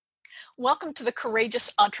Welcome to the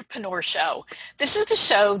Courageous Entrepreneur Show. This is the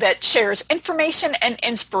show that shares information and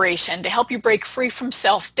inspiration to help you break free from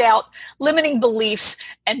self-doubt, limiting beliefs,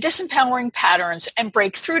 and disempowering patterns and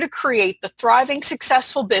break through to create the thriving,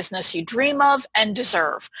 successful business you dream of and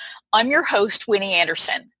deserve. I'm your host, Winnie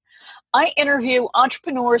Anderson. I interview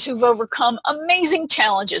entrepreneurs who've overcome amazing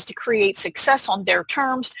challenges to create success on their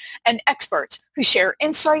terms and experts who share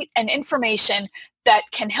insight and information that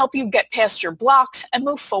can help you get past your blocks and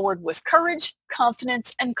move forward with courage,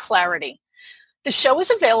 confidence, and clarity. The show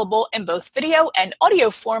is available in both video and audio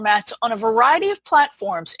formats on a variety of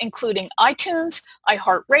platforms, including iTunes,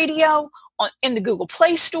 iHeartRadio, in the Google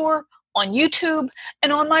Play Store, on YouTube,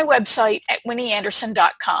 and on my website at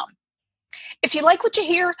winnieanderson.com. If you like what you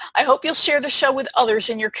hear, I hope you'll share the show with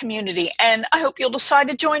others in your community, and I hope you'll decide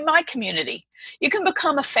to join my community. You can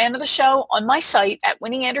become a fan of the show on my site at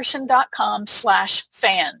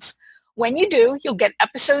winnieanderson.com/fans. When you do, you'll get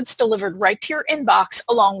episodes delivered right to your inbox,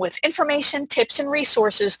 along with information, tips, and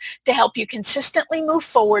resources to help you consistently move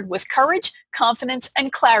forward with courage, confidence,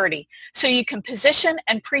 and clarity, so you can position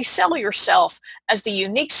and pre-sell yourself as the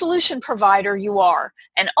unique solution provider you are,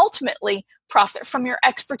 and ultimately profit from your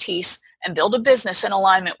expertise and build a business in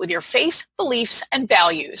alignment with your faith, beliefs, and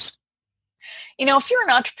values. You know, if you're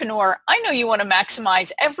an entrepreneur, I know you want to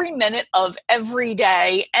maximize every minute of every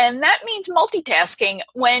day, and that means multitasking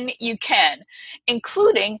when you can,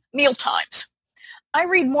 including meal times. I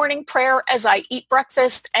read morning prayer as I eat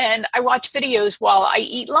breakfast, and I watch videos while I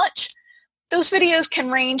eat lunch. Those videos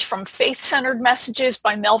can range from faith-centered messages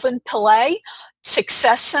by Melvin Pillay,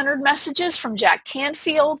 success-centered messages from Jack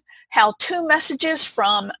Canfield, how-to messages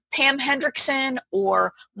from Pam Hendrickson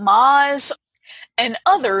or Maz and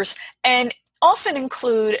others, and often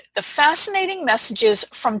include the fascinating messages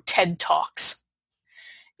from TED Talks.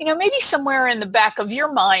 You know, maybe somewhere in the back of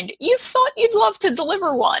your mind, you thought you'd love to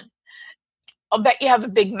deliver one. I'll bet you have a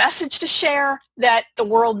big message to share that the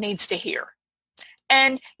world needs to hear.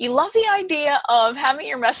 And you love the idea of having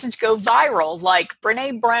your message go viral, like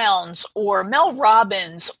Brene Brown's or Mel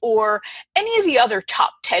Robbins or any of the other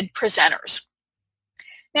top TED presenters.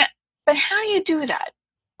 Now, but how do you do that,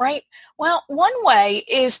 right? Well, one way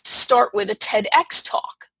is to start with a TEDx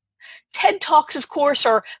talk. TED Talks, of course,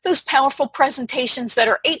 are those powerful presentations that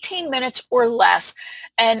are 18 minutes or less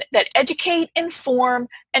and that educate, inform,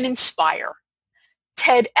 and inspire.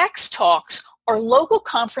 TEDx Talks are local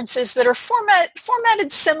conferences that are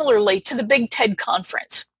formatted similarly to the big TED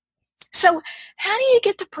conference. So how do you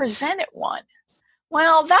get to present at one?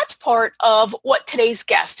 Well, that's part of what today's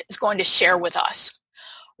guest is going to share with us.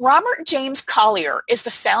 Robert James Collier is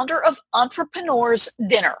the founder of Entrepreneur's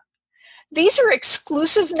Dinner. These are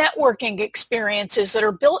exclusive networking experiences that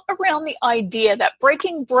are built around the idea that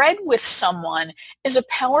breaking bread with someone is a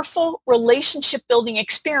powerful relationship-building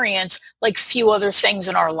experience like few other things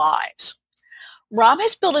in our lives. Rob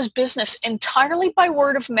has built his business entirely by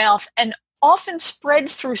word of mouth and often spread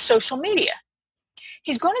through social media.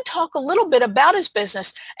 He's going to talk a little bit about his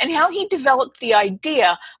business and how he developed the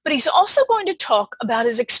idea, but he's also going to talk about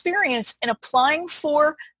his experience in applying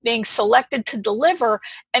for, being selected to deliver,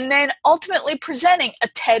 and then ultimately presenting a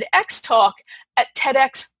TEDx talk at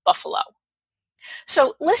TEDx Buffalo.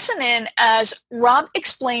 So listen in as Rob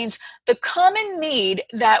explains the common need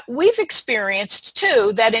that we've experienced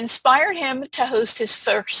too that inspired him to host his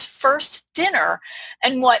first dinner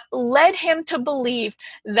and what led him to believe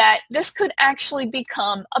that this could actually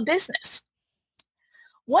become a business.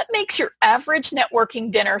 What makes your average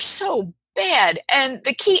networking dinner so bad and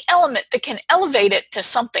the key element that can elevate it to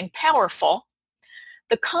something powerful?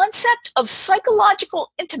 The concept of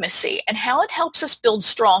psychological intimacy and how it helps us build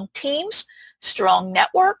strong teams, strong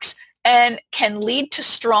networks, and can lead to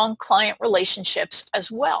strong client relationships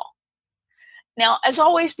as well. Now, as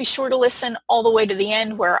always, be sure to listen all the way to the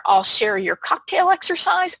end where I'll share your cocktail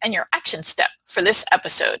exercise and your action step for this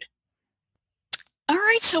episode. All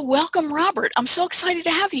right, so welcome, Robert. I'm so excited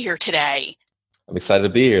to have you here today. I'm excited to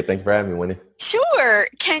be here. Thank you for having me, Winnie. Sure.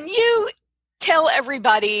 Can you tell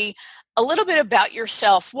everybody a little bit about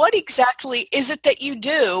yourself? What exactly is it that you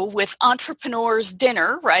do with Entrepreneur's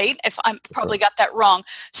Dinner, right? If I'm probably got that wrong.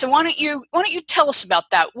 So why don't you tell us about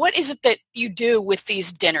that? What is it that you do with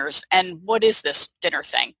these dinners, and what is this dinner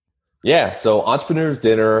thing? Yeah, so Entrepreneur's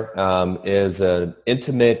Dinner is an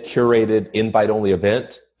intimate, curated, invite-only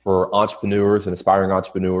event for entrepreneurs and aspiring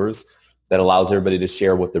entrepreneurs that allows everybody to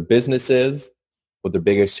share what their business is, what their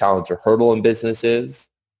biggest challenge or hurdle in business is,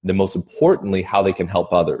 and then most importantly, how they can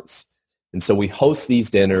help others. And so we host these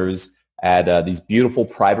dinners at these beautiful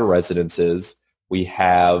private residences. We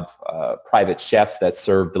have private chefs that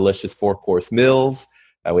serve delicious 4-course meals.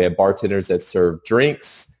 We have bartenders that serve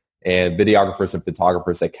drinks. and videographers and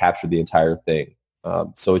photographers that capture the entire thing.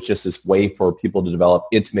 So it's just this way for people to develop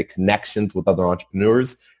intimate connections with other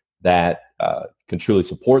entrepreneurs that can truly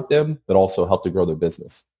support them, but also help to grow their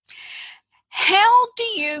business. How do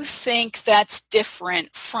you think that's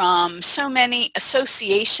different from so many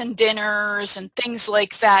association dinners and things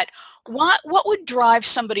like that? What would drive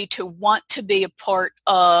somebody to want to be a part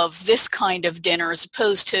of this kind of dinner as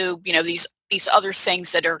opposed to, these other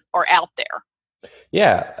things that are out there?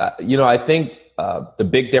 Yeah, I think the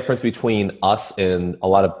big difference between us and a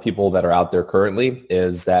lot of people that are out there currently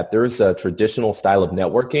is that there's a traditional style of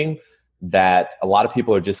networking that a lot of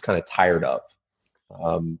people are just kind of tired of.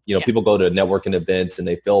 People go to networking events and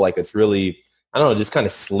they feel like it's really, I don't know, just kind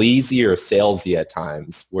of sleazy or salesy at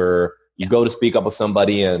times, where you go to speak up with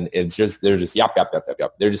somebody and they're just yap, yap, yap, yap,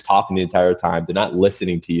 yap. They're just talking the entire time. They're not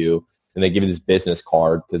listening to you, and they give you this business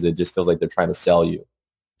card because it just feels like they're trying to sell you.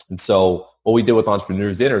 And so what we did with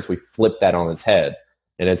Entrepreneurs Dinner is we flipped that on its head.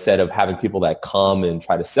 And instead of having people that come and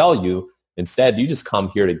try to sell you, instead you just come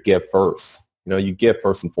here to give first. You give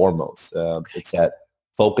first and foremost. It's that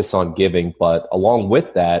focus on giving. But along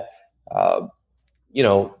with that,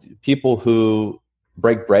 people who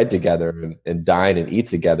break bread together and dine and eat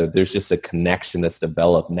together, there's just a connection that's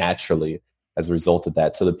developed naturally as a result of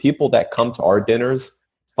that. So the people that come to our dinners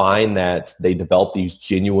find that they develop these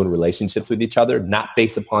genuine relationships with each other, not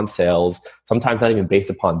based upon sales, sometimes not even based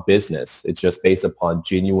upon business. It's just based upon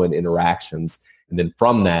genuine interactions. And then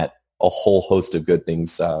from that, a whole host of good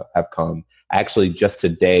things have come. Actually, just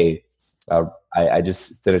today, I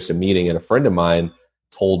just finished a meeting, and a friend of mine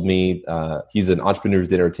told me, he's an Entrepreneurs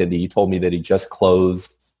Dinner attendee. He told me that he just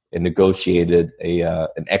closed and negotiated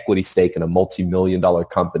an equity stake in a multi-million-dollar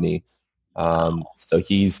company. So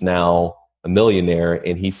he's now a millionaire,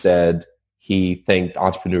 and he said he thanked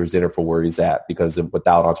Entrepreneurs Dinner for where he's at, because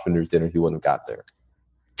without Entrepreneurs Dinner, he wouldn't have got there.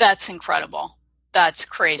 That's incredible. That's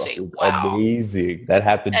crazy. Wow. Amazing. That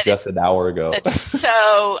happened just an hour ago. That's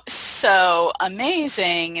so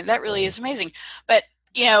amazing. That really is amazing. But,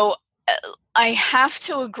 I have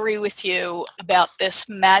to agree with you about this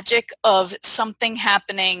magic of something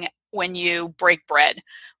happening when you break bread,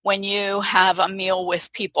 when you have a meal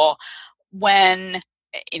with people, when,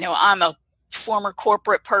 I'm a former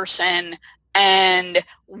corporate person, and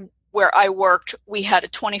where I worked, we had a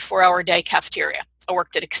 24-hour day cafeteria. I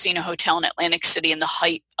worked at a casino hotel in Atlantic City in the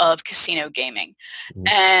height of casino gaming. Mm-hmm.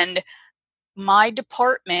 And my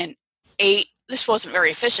department this wasn't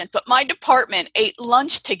very efficient, but my department ate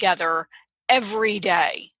lunch together every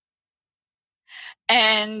day.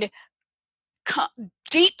 And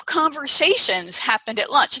deep conversations happened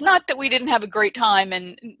at lunch. Not that we didn't have a great time,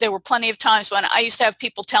 and there were plenty of times when I used to have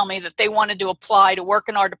people tell me that they wanted to apply to work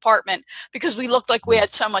in our department because we looked like we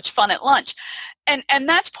had so much fun at lunch. And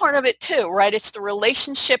that's part of it too, right? It's the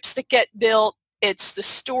relationships that get built. It's the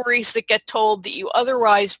stories that get told that you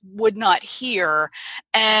otherwise would not hear.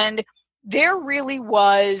 And there really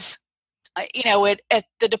was, at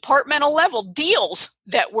the departmental level, deals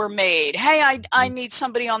that were made. Hey, I need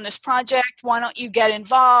somebody on this project. Why don't you get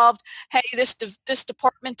involved? Hey, this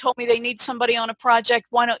department told me they need somebody on a project.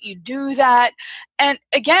 Why don't you do that? And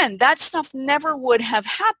again, that stuff never would have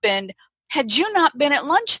happened had you not been at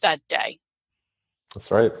lunch that day.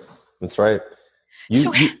 That's right.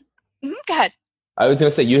 Go ahead. I was going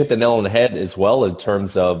to say, you hit the nail on the head as well in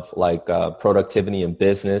terms of productivity in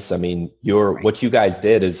business. I mean, what you guys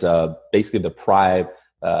did is basically the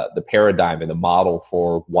paradigm and the model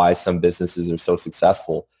for why some businesses are so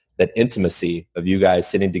successful. That intimacy of you guys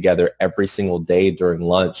sitting together every single day during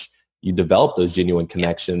lunch, you develop those genuine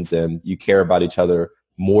connections, and you care about each other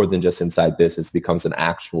more than just inside business. It becomes an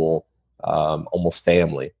actual almost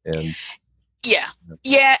family. And yeah,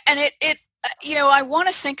 and it. I want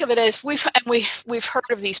to think of it as we've heard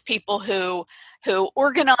of these people who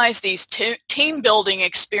organize these team building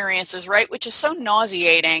experiences, right? Which is so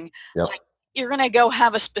nauseating. Yep. Like, you're going to go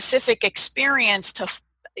have a specific experience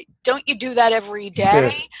don't you do that every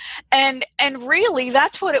day? And really,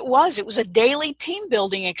 that's what it was. It was a daily team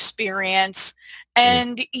building experience,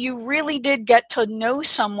 and you really did get to know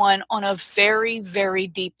someone on a very, very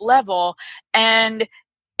deep level, and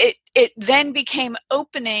it then became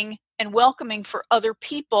opening and welcoming for other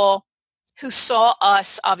people who saw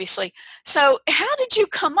us, obviously. So how did you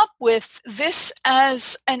come up with this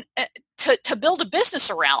as to build a business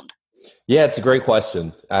around? Yeah, it's a great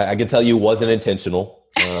question. I can tell you it wasn't intentional.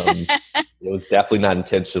 It was definitely not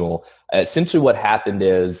intentional. Essentially what happened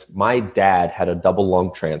is my dad had a double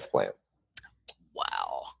lung transplant.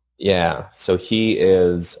 Wow. Yeah. So he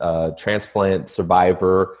is a transplant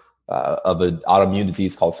survivor of an autoimmune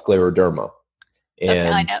disease called scleroderma. And,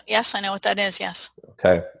 okay, I know. Yes, I know what that is. Yes.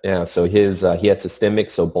 Okay. Yeah. So he had systemic,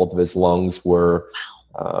 so both of his lungs were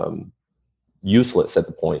useless at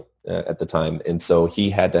the time. And so he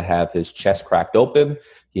had to have his chest cracked open.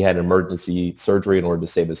 He had emergency surgery in order to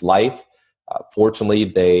save his life. Fortunately,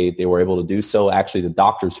 they were able to do so. Actually, the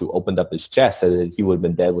doctors who opened up his chest said that he would have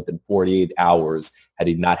been dead within 48 hours had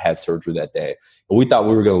he not had surgery that day. And we thought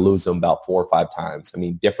we were going to lose him about 4 or 5 times. I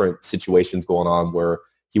mean, different situations going on where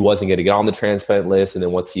he wasn't going to get on the transplant list. And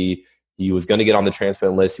then once he was going to get on the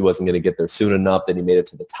transplant list, he wasn't going to get there soon enough. Then he made it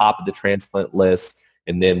to the top of the transplant list.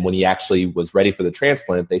 And then when he actually was ready for the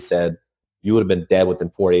transplant, they said, you would have been dead within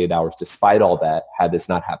 48 hours despite all that had this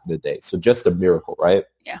not happened today. So just a miracle, right?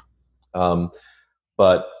 Yeah.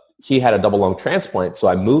 But he had a double lung transplant. So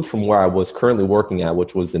I moved from where I was currently working at,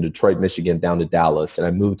 which was in Detroit, Michigan, down to Dallas. And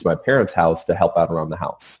I moved to my parents' house to help out around the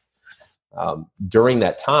house. During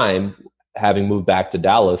that time, having moved back to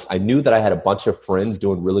Dallas, I knew that I had a bunch of friends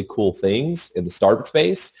doing really cool things in the startup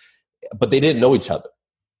space, but they didn't know each other.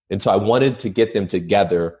 And so I wanted to get them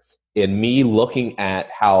together. And me looking at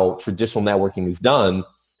how traditional networking is done,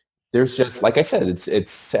 there's just, like I said, it's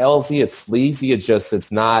salesy, it's sleazy,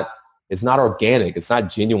 it's not organic, it's not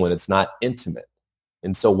genuine, it's not intimate.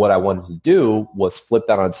 And so what I wanted to do was flip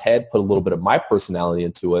that on its head, put a little bit of my personality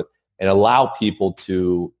into it, and allow people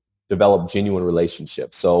to develop genuine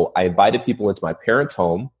relationships. So I invited people into my parents'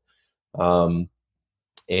 home,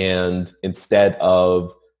 and instead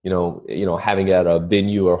of having it at a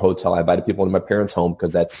venue or hotel, I invited people into my parents' home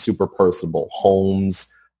because that's super personable. Homes,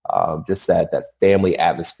 just that family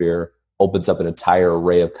atmosphere opens up an entire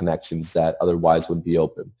array of connections that otherwise wouldn't be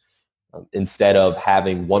open. Instead of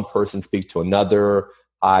having one person speak to another,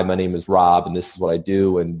 hi, my name is Rob, and this is what I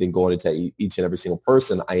do, and then going into each and every single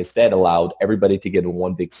person, I instead allowed everybody to get in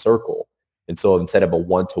one big circle. And so instead of a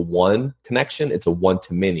one-to-one connection, it's a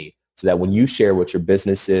one-to-many, so that when you share what your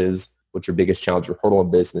business is, what your biggest challenge or hurdle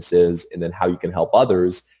in business is, and then how you can help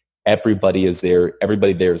others, everybody is there.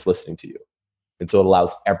 Everybody there is listening to you. And so it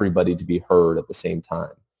allows everybody to be heard at the same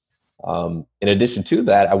time. In addition to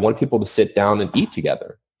that, I want people to sit down and eat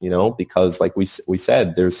together, because like we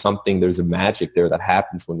said, there's a magic there that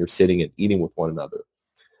happens when you're sitting and eating with one another.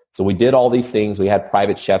 So we did all these things. We had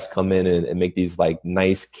private chefs come in and make these like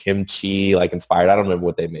nice kimchi, like inspired. I don't remember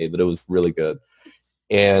what they made, but it was really good.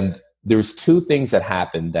 And there's 2 things that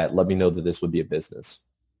happened that let me know that this would be a business.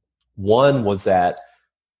 One was that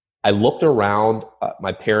I looked around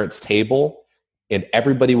my parents' table and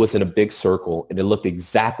everybody was in a big circle, and it looked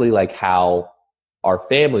exactly like how our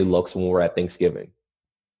family looks when we're at Thanksgiving.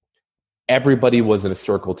 Everybody was in a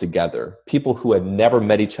circle together. People who had never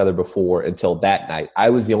met each other before until that night. I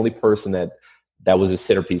was the only person that was a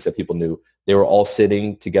centerpiece that people knew. They were all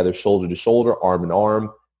sitting together, shoulder to shoulder, arm in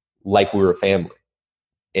arm, like we were a family.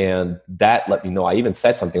 And that let me know. I even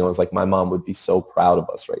said something. I was like, my mom would be so proud of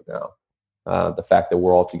us right now, the fact that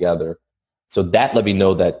we're all together. So that let me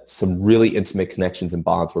know that some really intimate connections and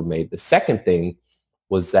bonds were made. The second thing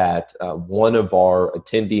was that one of our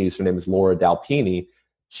attendees, her name is Laura Dalpini,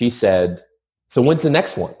 she said, so when's the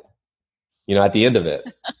next one? At the end of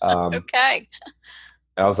it. Okay.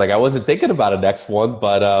 I was like, I wasn't thinking about a next one,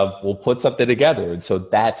 but we'll put something together. And so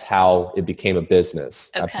that's how it became a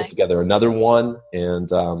business. Okay. I put together another one, and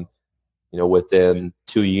within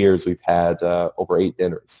 2 years, we've had over 8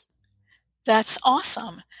 dinners. That's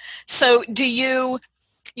awesome. So you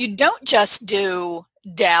don't just do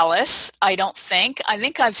Dallas, I don't think. I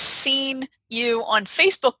think I've seen you on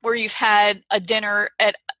Facebook where you've had a dinner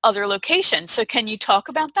at other locations. So can you talk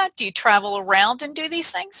about that? Do you travel around and do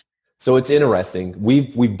these things? So it's interesting.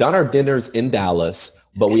 We've done our dinners in Dallas,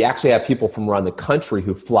 but we actually have people from around the country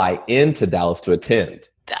who fly into Dallas to attend.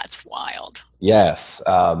 That's wild. Yes.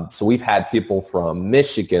 So we've had people from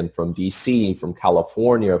Michigan, from DC, from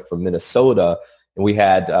California, from Minnesota. And we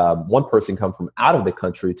had one person come from out of the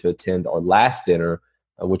country to attend our last dinner,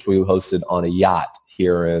 which we hosted on a yacht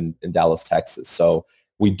here in Dallas, Texas. So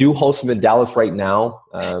we do host them in Dallas right now.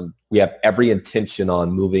 We have every intention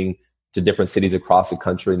on moving to different cities across the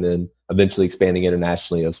country and then eventually expanding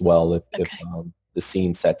internationally as well if the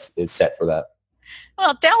scene is set for that.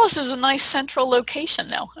 Well, Dallas is a nice central location,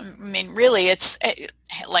 though. I mean, really, it's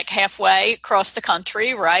like halfway across the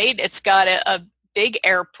country, right? It's got a big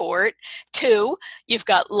airport. 2, you've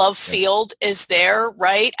got Love Field is there,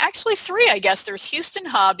 right? Actually 3, I guess. There's Houston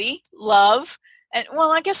Hobby, Love, and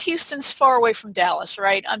well, I guess Houston's far away from Dallas,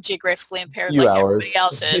 right? I'm geographically impaired like everybody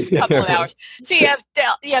else is, a couple of hours. So you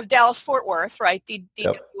have Dallas Fort Worth, right? The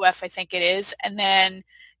DWF, I think it is. And then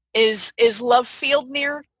is Love Field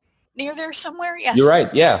near near there somewhere? You're Yes.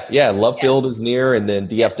 right. Yeah. Yeah. Love Yeah. Field is near, and then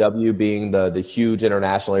Yeah. DFW being the huge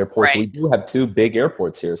international airport. So Right. we do have two big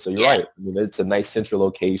airports here. So you're Yeah. right. I mean, it's a nice central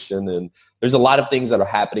location, and there's a lot of things that are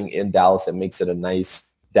happening in Dallas that makes it a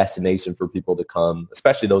nice destination for people to come,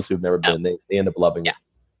 especially those who've never Oh, been. They end up loving yeah. it.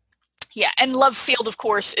 Yeah. And Love Field, of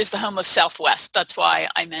course, is the home of Southwest. That's why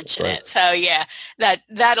I That's mention right. it. So yeah,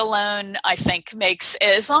 that alone, I think, makes,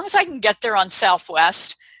 as long as I can get there on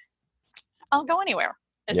Southwest, I'll go anywhere.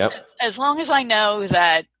 Yep. As long as I know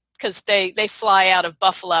that, because they fly out of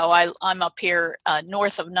Buffalo. I'm up here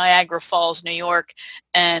north of Niagara Falls, New York,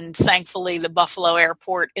 and thankfully the Buffalo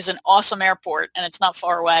airport is an awesome airport, and it's not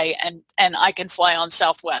far away, and I can fly on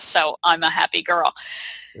Southwest, so I'm a happy girl.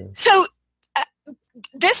 Yeah. So uh,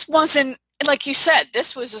 this wasn't, like you said,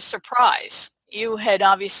 this was a surprise. You had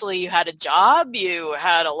a job, you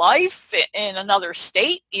had a life in another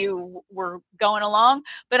state, you were going along,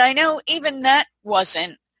 but I know even that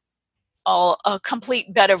wasn't a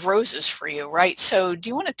complete bed of roses for you, right? So do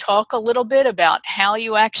you want to talk a little bit about how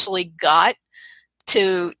you actually got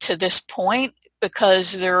to this point?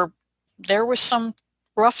 Because there was some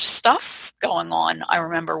rough stuff going on, I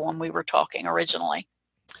remember when we were talking originally.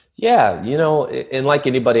 Yeah, and like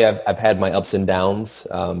anybody, I've had my ups and downs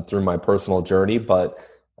through my personal journey, but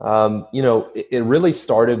it really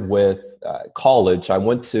started with college. I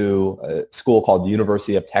went to a school called the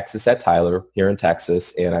University of Texas at Tyler here in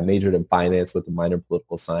Texas, and I majored in finance with a minor in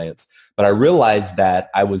political science. But I realized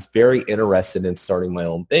that I was very interested in starting my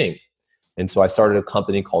own thing. And so I started a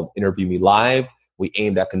company called Interview Me Live. We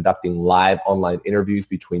aimed at conducting live online interviews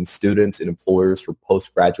between students and employers for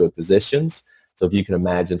postgraduate positions. So if you can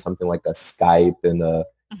imagine something like a Skype and a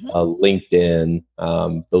LinkedIn,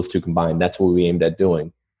 those two combined, that's what we aimed at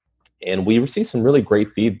doing. And we received some really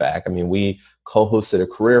great feedback. I mean, we co-hosted a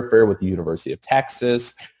career fair with the University of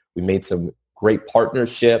Texas. We made some great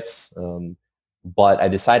partnerships, but I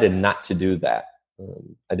decided not to do that.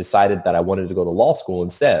 I decided that I wanted to go to law school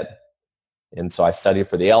instead. And so I studied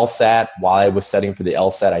for the LSAT. While I was studying for the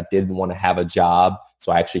LSAT, I didn't want to have a job.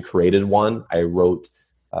 So I actually created one. I wrote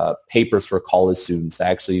papers for college students. I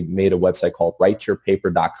actually made a website called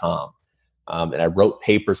writeyourpaper.com. And I wrote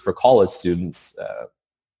papers for college students,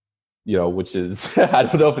 which is, I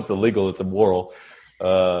don't know if it's illegal, it's immoral.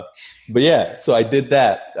 But yeah, so I did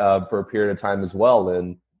that for a period of time as well.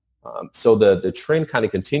 And so the trend kind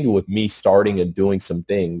of continued with me starting and doing some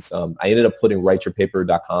things. I ended up putting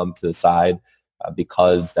writeyourpaper.com to the side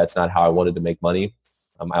because that's not how I wanted to make money.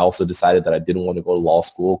 I also decided that I didn't want to go to law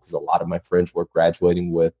school because a lot of my friends were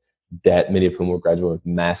graduating with debt. Many of whom were graduating with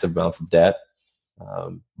massive amounts of debt.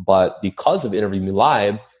 But because of Interview Me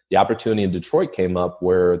Live, the opportunity in Detroit came up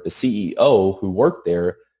where the CEO who worked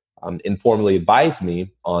there informally advised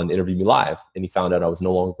me on Interview Me Live. And he found out I was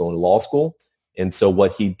no longer going to law school. And so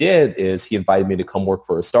what he did is he invited me to come work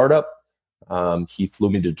for a startup. He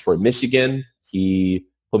flew me to Detroit, Michigan. He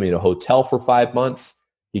put me in a hotel for 5 months.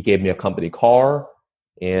 He gave me a company car,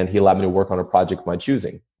 and he allowed me to work on a project of my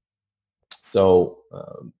choosing. So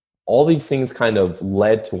all these things kind of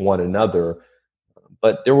led to one another.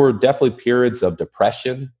 But there were definitely periods of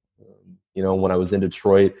depression. When I was in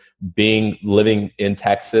Detroit, living in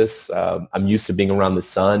Texas, I'm used to being around the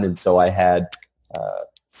sun. And so I had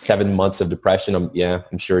 7 months of depression.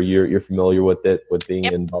 I'm sure you're familiar with it, with being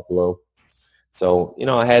in Buffalo. So,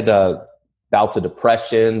 I had bouts of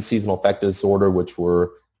depression, seasonal affective disorder, which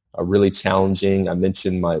were really challenging. I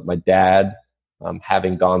mentioned my dad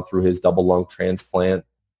having gone through his double lung transplant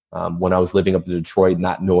when I was living up in Detroit,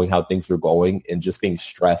 not knowing how things were going and just being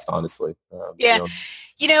stressed, honestly.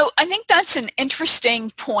 I think that's an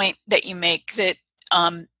interesting point that you make, that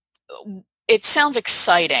it sounds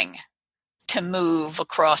exciting to move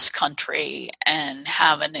across country and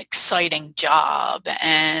have an exciting job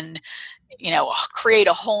and create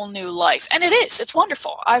a whole new life. And it's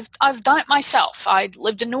wonderful. I've done it myself. I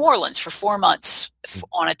lived in New Orleans for 4 months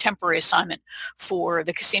on a temporary assignment for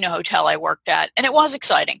the casino hotel I worked at, and it was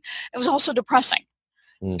exciting. It was also depressing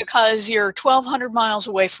because you're 1,200 miles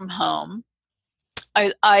away from home.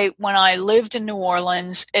 When I lived in New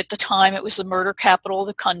Orleans at the time, it was the murder capital of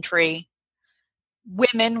the country.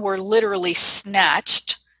 Women were literally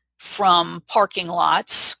snatched from parking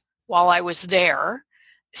lots while I was there.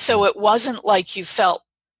 So it wasn't like you felt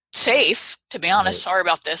safe, to be honest. Right. Sorry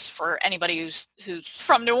about this for anybody who's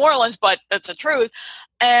from New Orleans, but that's the truth.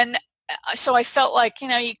 And so I felt like, you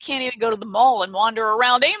can't even go to the mall and wander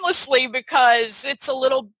around aimlessly because it's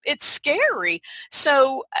scary.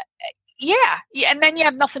 So yeah. And then you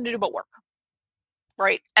have nothing to do but work.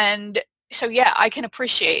 Right. And so, yeah, I can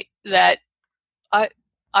appreciate that.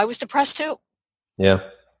 I was depressed too. Yeah.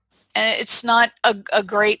 And it's not a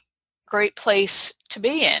great great place to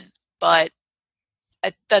be in. But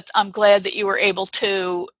that I'm glad that you were able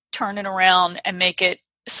to turn it around and make it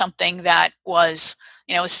something that was,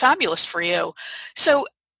 was fabulous for you. So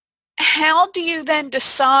how do you then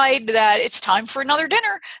decide that it's time for another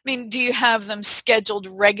dinner? I mean, do you have them scheduled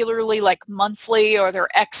regularly, like monthly, or their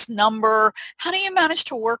X number? How do you manage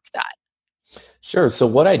to work that? Sure. So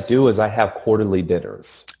what I do is I have quarterly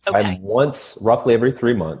dinners. So Okay. I'm once, roughly every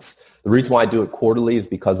 3 months. The reason why I do it quarterly is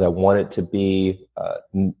because I want it to be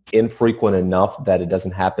infrequent enough that it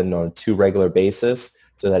doesn't happen on a too regular basis,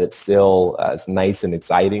 so that it's still is nice and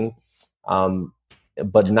exciting,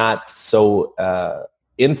 but not so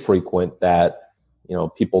infrequent that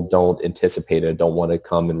people don't anticipate it, don't want to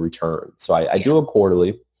come and return. So I do it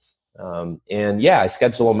quarterly, and I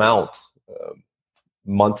schedule them out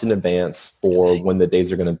months in advance for when the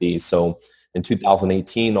days are going to be. So in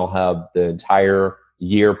 2018, I'll have the entire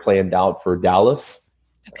year planned out for Dallas.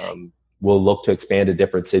 Okay. We'll look to expand to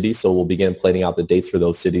different cities, so we'll begin planning out the dates for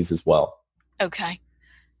those cities as well. Okay.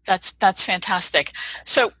 That's fantastic.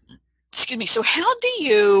 So, excuse me. So how do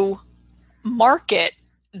you market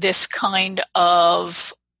this kind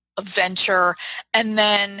of a venture? And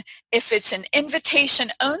then if it's an invitation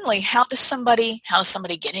only, how does somebody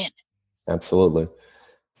get in? Absolutely.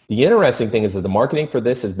 The interesting thing is that the marketing for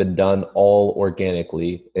this has been done all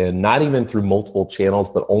organically, and not even through multiple channels,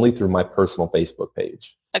 but only through my personal Facebook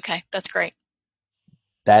page. Okay, that's great.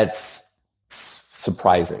 That's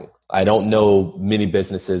surprising. I don't know many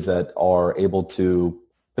businesses that are able to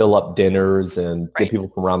fill up dinners and get people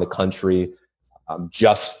from around the country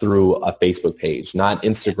just through a Facebook page, not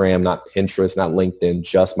Instagram, not Pinterest, not LinkedIn,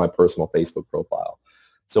 just my personal Facebook profile.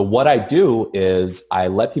 So what I do is I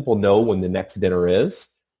let people know when the next dinner is.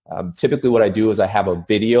 Typically what I do is I have a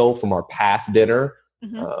video from our past dinner,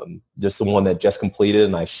 just the one that just completed,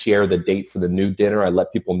 and I share the date for the new dinner. I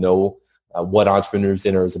let people know what Entrepreneur's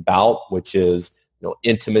Dinner is about, which is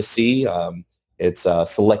intimacy. It's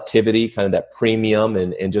selectivity, kind of that premium,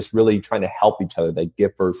 and just really trying to help each other, that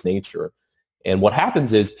give first nature. And what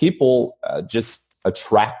happens is people just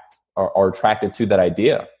are attracted to that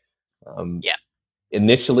idea.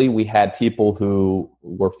 Initially, we had people who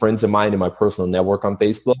were friends of mine in my personal network on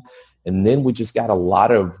Facebook, and then we just got a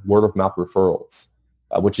lot of word-of-mouth referrals,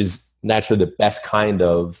 which is naturally the best kind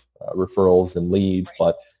of referrals and leads.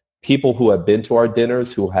 But people who have been to our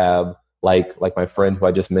dinners, who have, like my friend who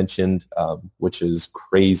I just mentioned, which is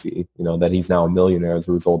crazy, that he's now a millionaire as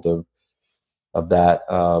a result of that.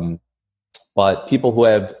 But people who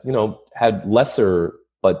have, had lesser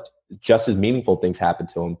but just as meaningful things happen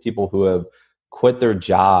to them, people who have quit their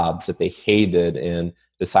jobs that they hated and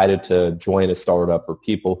decided to join a startup, or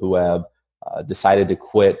people who have decided to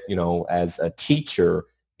quit, as a teacher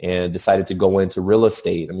and decided to go into real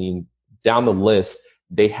estate. I mean, down the list,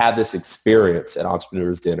 they have this experience at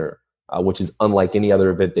Entrepreneur's Dinner, which is unlike any other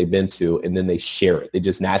event they've been to, and then they share it. They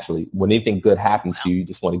just naturally, when anything good happens to you, you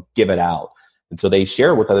just want to give it out. And so they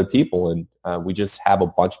share it with other people, and we just have a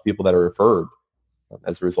bunch of people that are referred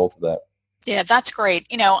as a result of that. Yeah, that's great.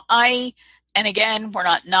 And again, we're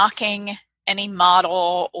not knocking any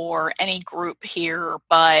model or any group here,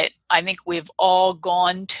 but I think we've all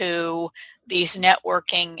gone to these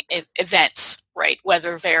networking events, right?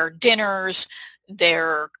 Whether they're dinners,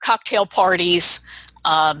 they're cocktail parties,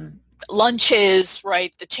 lunches,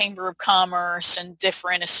 right? The Chamber of Commerce and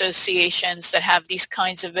different associations that have these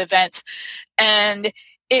kinds of events. And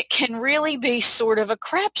it can really be sort of a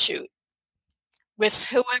crapshoot with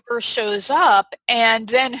whoever shows up, and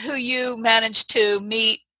then who you manage to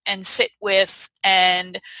meet and sit with.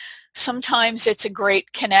 And sometimes it's a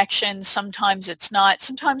great connection. Sometimes it's not.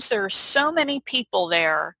 Sometimes there are so many people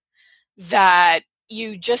there that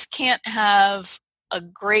you just can't have a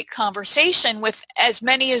great conversation with as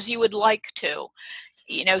many as you would like to.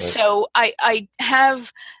 Right. So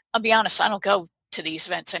I'll be honest, I don't go to these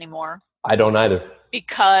events anymore. I don't either.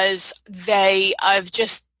 Because I've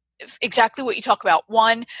just, exactly what you talk about.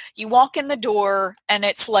 One, you walk in the door and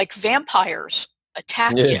it's like vampires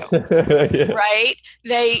attack you, right?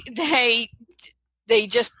 They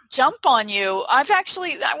just jump on you. I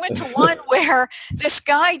went to one where this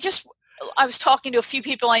guy I was talking to a few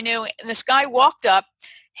people I knew, and this guy walked up,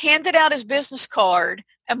 handed out his business card,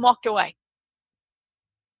 and walked away.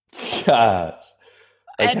 Gosh.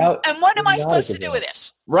 And what am I supposed to do with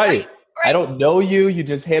this? Right. I don't know you. You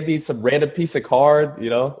just hand me some random piece of card,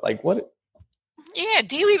 like what? Yeah.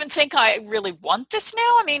 Do you even think I really want this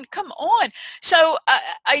now? I mean, come on. So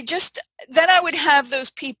then I would have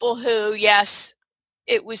those people who, yes,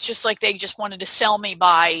 it was just like they just wanted to sell me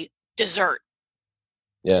by dessert.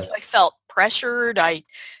 Yeah. So I felt pressured. I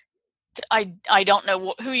I don't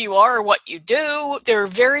know who you are or what you do. There are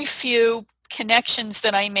very few connections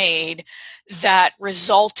that I made that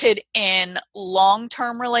resulted in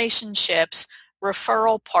long-term relationships,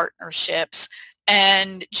 referral partnerships,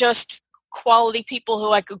 and just quality people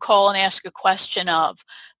who I could call and ask a question of.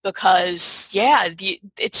 Because, yeah,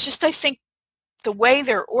 it's just, I think, the way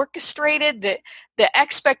they're orchestrated, the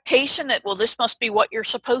expectation that, well, this must be what you're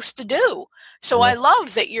supposed to do. So Yeah. I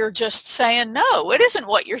love that you're just saying, no, it isn't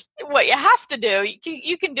what you have to do.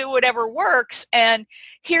 You can do whatever works, and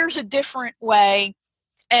here's a different way,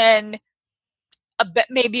 and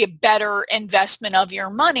maybe a better investment of your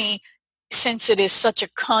money, since it is such a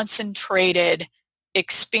concentrated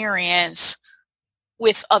experience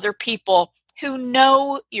with other people who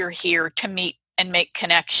know you're here to meet and make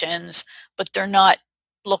connections, but they're not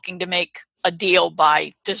looking to make a deal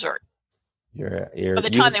by dessert by the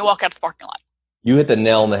time they walk out the parking lot. You hit the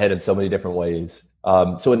nail on the head in so many different ways.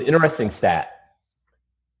 So an interesting stat,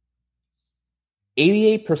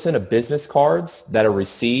 88% of business cards that are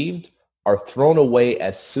received are thrown away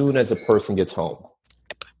as soon as a person gets home.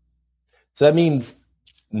 So that means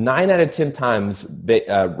 9 out of 10 times,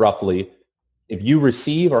 roughly, if you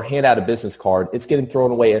receive or hand out a business card, it's getting thrown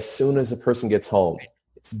away as soon as a person gets home.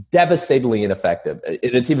 It's devastatingly ineffective.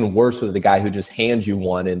 It's even worse with the guy who just hands you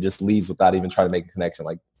one and just leaves without even trying to make a connection,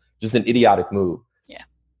 like just an idiotic move. Yeah.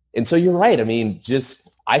 And so you're right. I mean,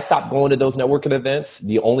 I stopped going to those networking events.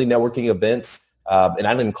 The only networking events, and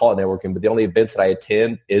I don't even call it networking, but the only events that I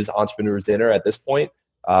attend is Entrepreneurs Dinner at this point.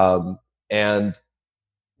 And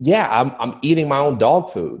yeah, I'm eating my own dog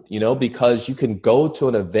food, because you can go to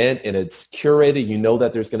an event and it's curated. You know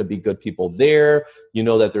that there's going to be good people there. You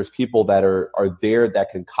know that there's people that are there that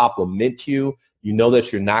can compliment you. You know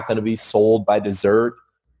that you're not going to be sold by dessert.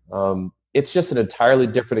 It's just an entirely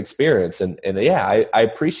different experience. And yeah, I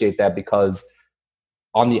appreciate that, because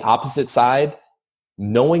on the opposite side,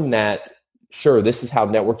 knowing that, sure, this is how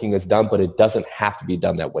networking is done, but it doesn't have to be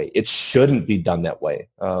done that way. It shouldn't be done that way.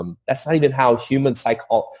 That's not even how human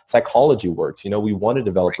psychology works. We want to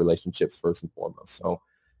develop relationships first and foremost. So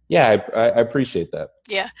yeah, I appreciate that.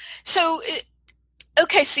 Yeah. So,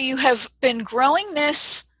 okay, so you have been growing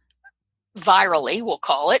this virally, we'll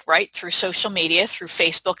call it, right, through social media, through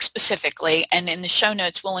Facebook specifically, and in the show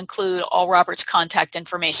notes we'll include all Robert's contact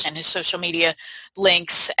information, his social media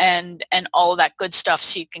links, and all of that good stuff,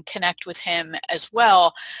 so you can connect with him as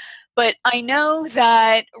well. But I know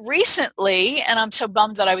that recently, and I'm so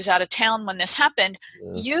bummed that I was out of town when this happened,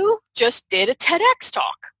 you just did a TEDx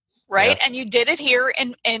talk, right? Yes. And you did it here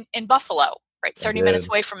in Buffalo. Right, 30 minutes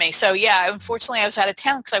away from me. So yeah, unfortunately I was out of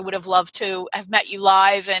town, because I would have loved to have met you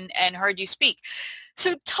live and heard you speak.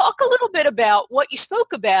 So talk a little bit about what you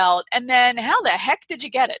spoke about, and then how the heck did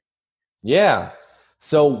you get it? Yeah.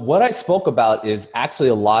 So what I spoke about is actually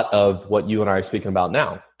a lot of what you and I are speaking about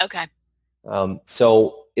now. Okay.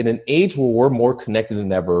 So in an age where we're more connected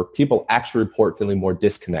than ever, people actually report feeling more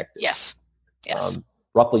disconnected. Yes. Yes.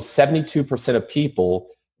 Roughly 72% of people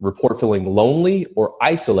report feeling lonely or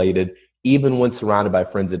isolated, even when surrounded by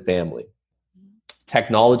friends and family.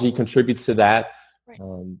 Technology contributes to that. Right.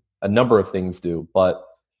 A number of things do. But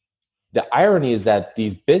the irony is that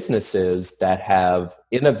these businesses that have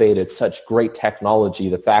innovated such great technology,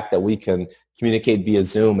 the fact that we can communicate via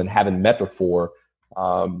Zoom and haven't met before,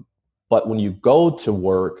 but when you go to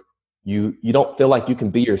work, you don't feel like you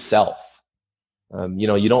can be yourself.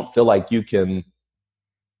 You don't feel like you can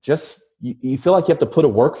you feel like you have to put a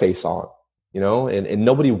work face on. And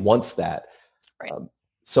nobody wants that. Right.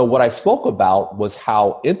 So what I spoke about was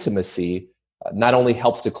how intimacy not only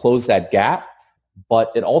helps to close that gap,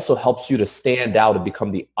 but it also helps you to stand out and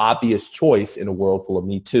become the obvious choice in a world full of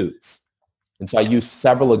Me Too's. And so I used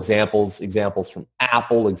several examples from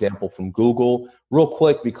Apple, example from Google. Real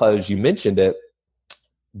quick, because you mentioned it,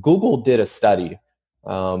 Google did a study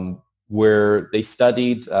where they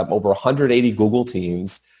studied over 180 Google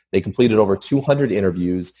teams. They completed over 200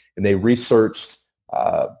 interviews, and they researched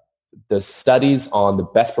the studies on the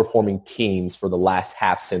best performing teams for the last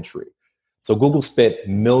half century. So Google spent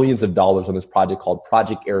millions of dollars on this project called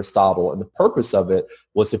Project Aristotle, and the purpose of it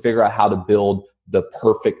was to figure out how to build the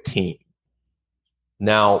perfect team.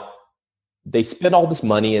 Now, they spent all this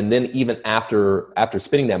money, and then even after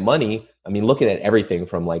spending that money, looking at everything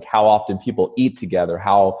from like how often people eat together,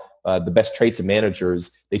 how the best traits of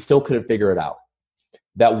managers, they still couldn't figure it out.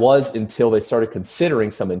 That was until they started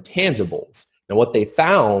considering some intangibles. And what they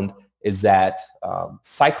found is that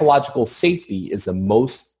psychological safety is the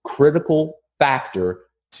most critical factor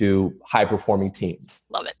to high-performing teams.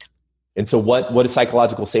 Love it. And so what is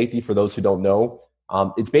psychological safety, for those who don't know?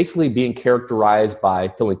 It's basically being characterized by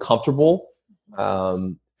feeling comfortable,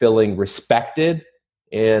 feeling respected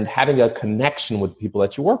and having a connection with the people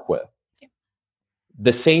that you work with.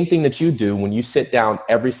 The same thing that you do when you sit down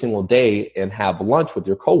every single day and have lunch with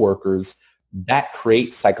your coworkers, that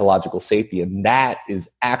creates psychological safety. And that is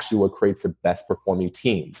actually what creates the best performing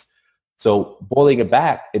teams. So boiling it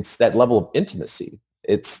back, it's that level of intimacy.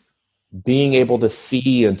 It's being able to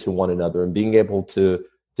see into one another and being able to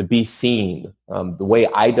be seen. The way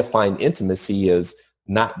I define intimacy is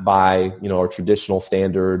not by, our traditional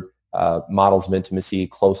standard models of intimacy,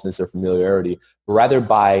 closeness, or familiarity, but rather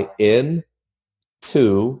by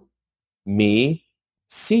to me,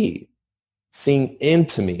 seeing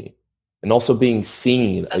into me, and also being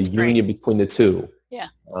seen, That's a union between the two. Yeah.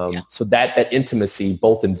 So that intimacy,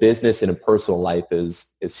 both in business and in personal life, is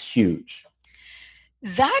huge.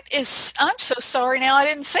 That is, I'm so sorry now I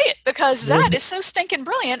didn't say it, because that is so stinking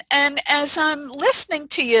brilliant. And as I'm listening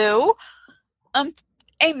to you, I'm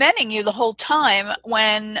amening you the whole time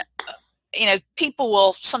when, people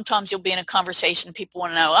will, sometimes you'll be in a conversation, people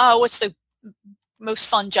want to know, oh, what's the most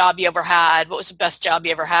fun job you ever had? What was the best job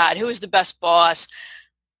you ever had? Who was the best boss?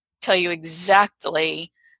 Tell you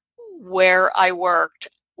exactly where I worked,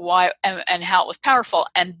 why, and how it was powerful.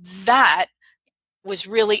 And that was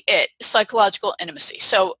really it, psychological intimacy.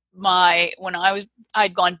 So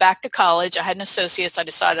I'd gone back to college, I had an associate's, I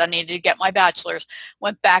decided I needed to get my bachelor's,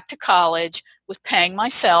 went back to college, was paying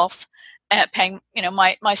myself,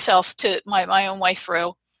 myself to my own way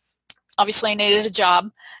through. Obviously I needed a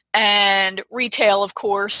job, and retail, of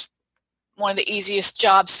course, one of the easiest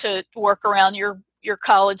jobs to work around your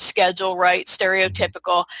college schedule, right?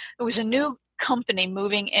 Stereotypical. It was a new company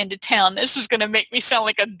moving into town. This is going to make me sound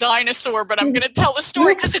like a dinosaur, but I'm going to tell the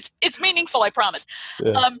story because it's meaningful, I promise.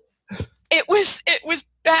 Yeah. It was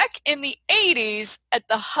back in the 80s at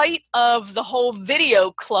the height of the whole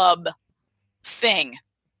video club thing.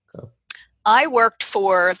 Okay. I worked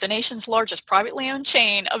for the nation's largest privately owned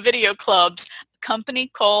chain of video clubs, a company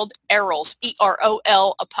called Errol's, EROL''S.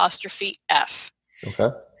 Okay.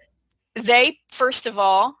 They, first of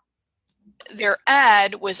all, their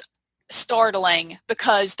ad was startling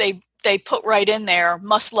because they put right in there,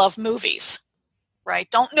 must love movies, right?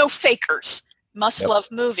 Don't know fakers, must love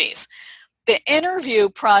movies. The interview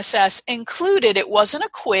process included, it wasn't a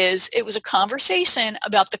quiz, it was a conversation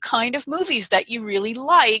about the kind of movies that you really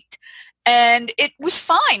liked, and it was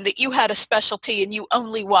fine that you had a specialty and you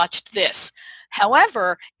only watched this.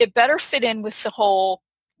 However, it better fit in with the whole,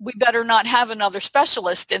 we better not have another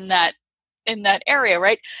specialist in that area,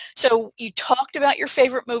 right? So you talked about your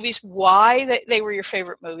favorite movies, why they were your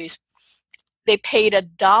favorite movies. They paid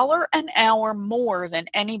 $1 an hour more than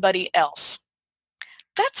anybody else.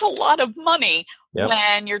 That's a lot of money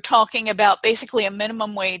when you're talking about basically a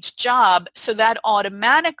minimum wage job. So that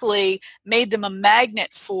automatically made them a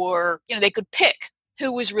magnet for, they could pick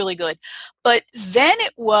who was really good. But then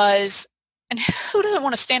it was, and who doesn't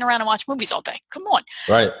want to stand around and watch movies all day? Come on.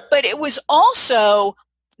 Right. But it was also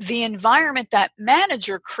the environment that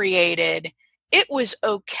manager created. It was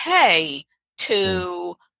okay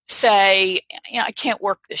to say, I can't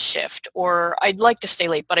work this shift, or I'd like to stay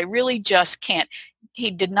late, but I really just can't. He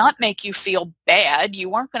did not make you feel bad. You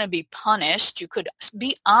weren't going to be punished. You could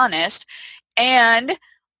be honest. And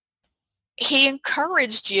he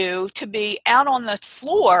encouraged you to be out on the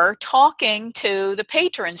floor talking to the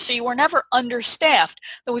patrons. So you were never understaffed.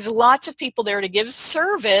 There was lots of people there to give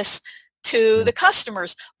service to the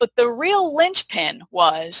customers. But the real linchpin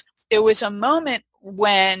was, there was a moment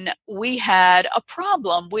when we had a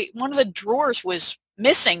problem. One of the drawers was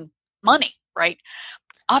missing money, right?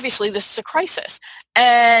 Obviously, this is a crisis.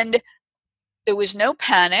 And there was no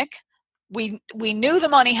panic. We knew the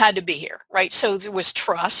money had to be here, right? So there was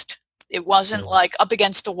trust. It wasn't like up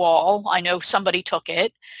against the wall, I know somebody took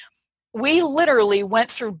it. We literally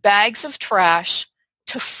went through bags of trash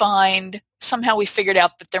to find, somehow we figured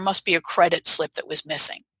out that there must be a credit slip that was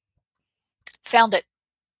missing. Found it.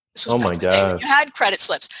 This was my gosh. You had credit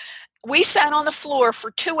slips. We sat on the floor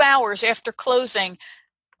for 2 hours after closing,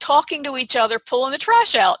 talking to each other, pulling the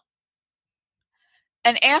trash out.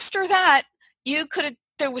 And after that,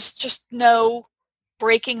 there was just no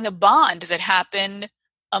breaking the bond that happened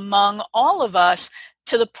among all of us,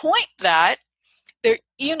 to the point that there,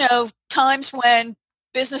 times when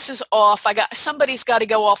business is off, somebody's got to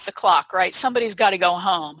go off the clock, right? Somebody's got to go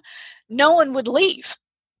home. No one would leave.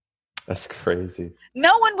 That's crazy.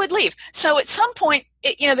 No one would leave. So at some point,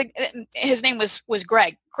 his name was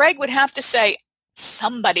Greg. Greg would have to say,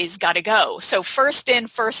 somebody's got to go. So first in,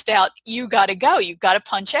 first out, you got to go. You got to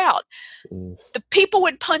punch out. Jeez. The people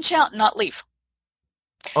would punch out and not leave.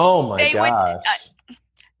 Oh my gosh.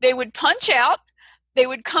 They would punch out. They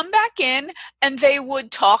would come back in and they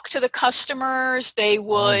would talk to the customers. They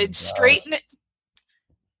would straighten it.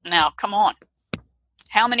 Now, come on.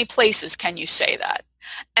 How many places can you say that?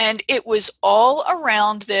 And it was all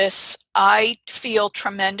around this. I feel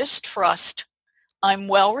tremendous trust. I'm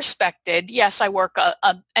well respected. Yes, I work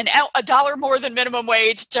a dollar more than minimum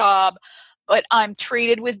wage job, but I'm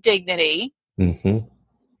treated with dignity. Mm-hmm.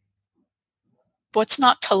 What's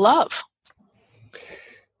not to love?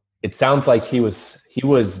 It sounds like he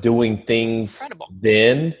was doing things Incredible.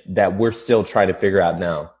 Then that we're still trying to figure out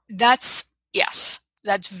now. Yes.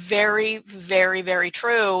 That's very, very, very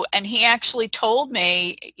true. And he actually told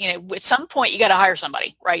me, at some point you got to hire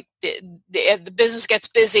somebody, right? The business gets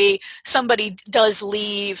busy, somebody does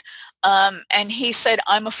leave. And he said,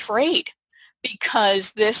 I'm afraid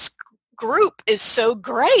because this group is so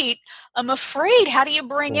great. I'm afraid. How do you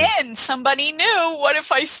bring in somebody new? What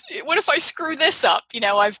if I screw this up?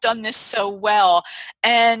 I've done this so well.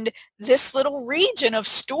 And this little region of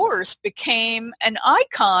stores became an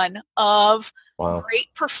icon of great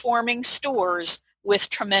performing stores with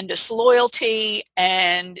tremendous loyalty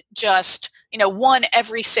and just, won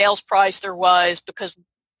every sales prize there was because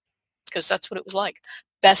that's what it was like.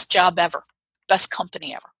 Best job ever, best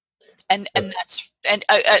company ever. And that's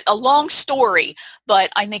a long story,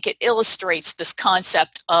 but I think it illustrates this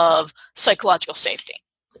concept of psychological safety.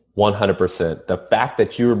 100%. The fact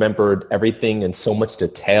that you remembered everything in so much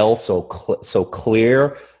detail, so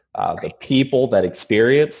clear, the people, that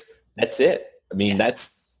experience, that's it. I mean,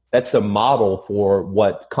 that's the model for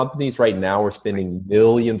what companies right now are spending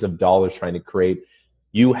millions of dollars trying to create.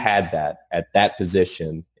 You had that at that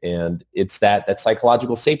position, and it's that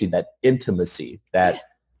psychological safety, that intimacy, that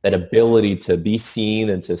ability to be seen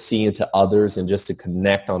and to see into others and just to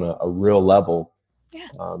connect on a real level. Yeah.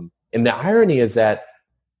 And the irony is that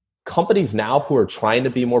companies now who are trying to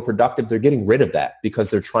be more productive, they're getting rid of that because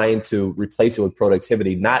they're trying to replace it with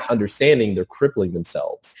productivity, not understanding they're crippling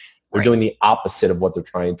themselves. They're doing the opposite of what they're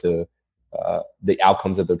trying to, the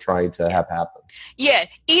outcomes that they're trying to have happen. Yeah.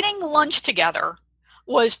 Eating lunch together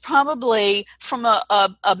was probably, from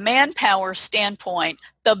a manpower standpoint,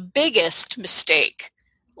 the biggest mistake.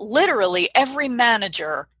 Literally every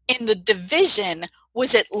manager in the division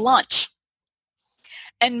was at lunch.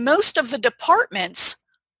 And most of the departments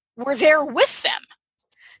were there with them.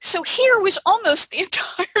 So here was almost the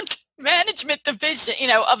entire management division,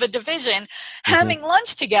 of a division having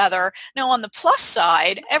lunch together. Now, on the plus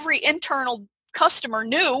side, every internal customer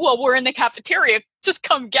knew, well, we're in the cafeteria, just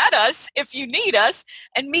come get us if you need us,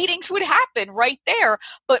 and meetings would happen right there.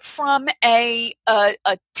 But from a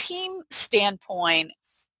team standpoint,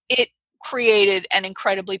 it created an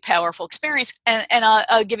incredibly powerful experience. And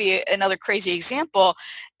I'll give you another crazy example.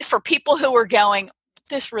 For people who are going,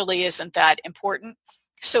 this really isn't that important.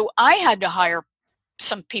 So I had to hire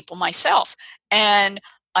some people myself. And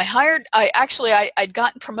I'd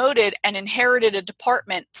gotten promoted and inherited a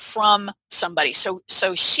department from somebody. So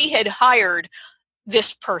she had hired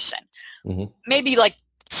this person, maybe like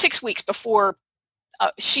 6 weeks before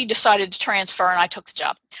she decided to transfer and I took the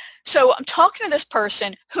job. So I'm talking to this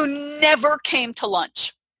person who never came to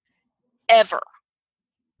lunch, ever.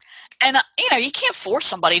 And, you can't force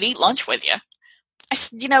somebody to eat lunch with you. I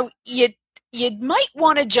said, you might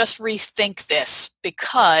want to just rethink this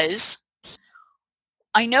because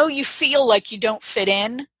I know you feel like you don't fit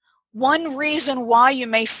in. One reason why you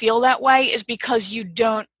may feel that way is because you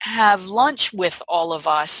don't have lunch with all of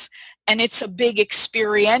us. And it's a big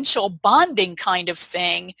experiential bonding kind of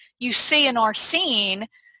thing. You see in our scene,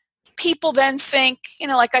 people then think,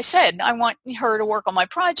 like I said, I want her to work on my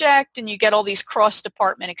project and you get all these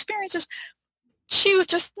cross-department experiences. She was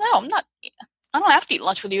just, no, I don't have to eat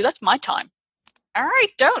lunch with you. That's my time. All right,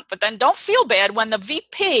 don't. But then don't feel bad when the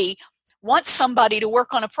VP wants somebody to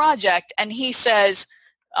work on a project and he says,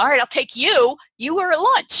 all right, I'll take you. You were at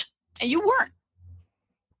lunch and you weren't.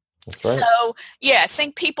 That's right. So, I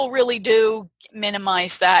think people really do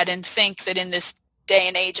minimize that and think that in this day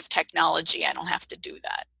and age of technology, I don't have to do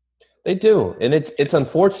that. They do. And it's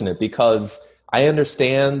unfortunate because I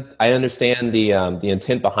understand the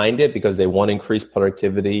intent behind it because they want to increase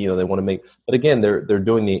productivity, they want to make, but again, they're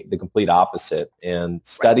doing the complete opposite. And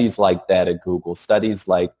studies like that at Google, studies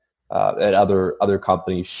like at other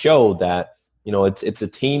companies show that, it's a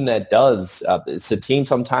team that does, it's a team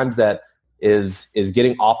sometimes that is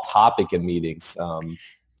getting off topic in meetings,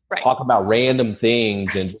 talk about random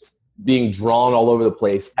things and just being drawn all over the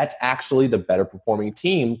place. That's actually the better performing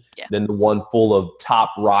team than the one full of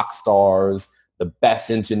top rock stars, the best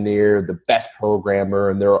engineer, the best programmer,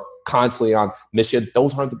 and they're constantly on mission.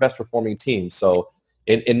 Those aren't the best performing teams. So,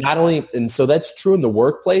 and not only, and so that's true in the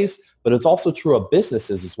workplace, but it's also true of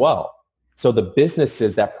businesses as well. So the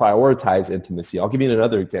businesses that prioritize intimacy, I'll give you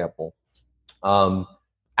another example.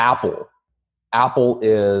 Apple. Apple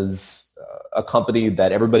is a company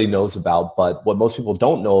that everybody knows about, but what most people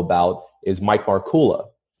don't know about is Mike Markula,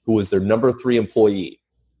 who was their number 3 employee.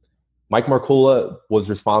 Mike Markula was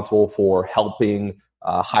responsible for helping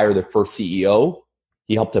hire their first CEO.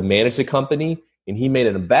 He helped to manage the company, and he made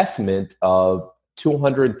an investment of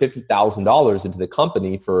 $250,000 into the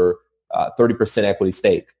company for 30% equity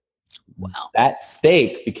stake. Wow. That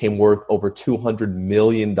stake became worth over $200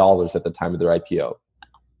 million at the time of their IPO.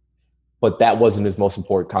 But that wasn't his most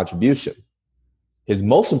important contribution. His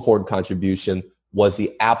most important contribution was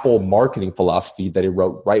the Apple marketing philosophy that he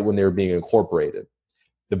wrote right when they were being incorporated.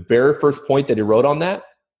 The very first point that he wrote on that,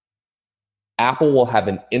 Apple will have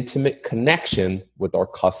an intimate connection with our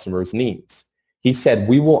customers' needs. He said,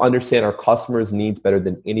 we will understand our customers' needs better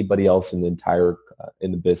than anybody else in the entire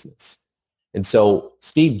in the business. And so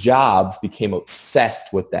Steve Jobs became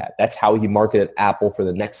obsessed with that. That's how he marketed Apple for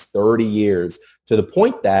the next 30 years, to the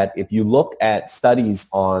point that if you look at studies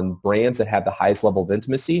on brands that have the highest level of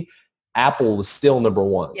intimacy, Apple is still number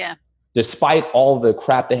 1. Yeah. Despite all the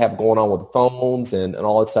crap they have going on with phones and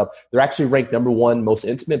all that stuff, they're actually ranked number 1 most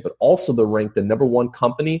intimate, but also they're ranked the number 1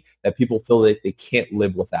 company that people feel that they can't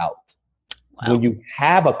live without. Wow. When you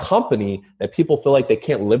have a company that people feel like they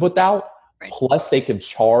can't live without, right, plus they can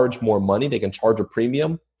charge more money, they can charge a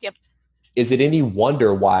premium. Yep. Is it any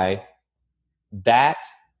wonder why that,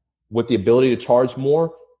 with the ability to charge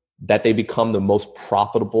more, that they become the most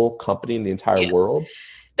profitable company in the entire world?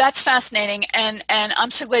 That's fascinating. And I'm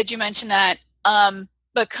so glad you mentioned that,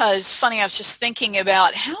 because funny, I was just thinking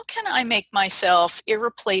about how can I make myself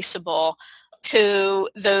irreplaceable to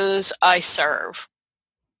those I serve?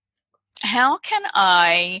 How can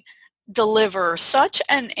I deliver such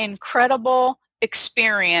an incredible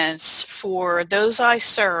experience for those I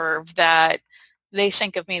serve that they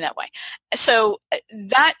think of me that way? So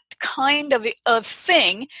that kind of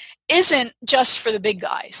thing isn't just for the big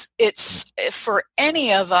guys. It's for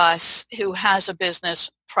any of us who has a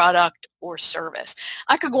business, product, or service.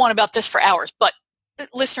 I could go on about this for hours, but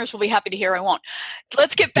listeners will be happy to hear I won't.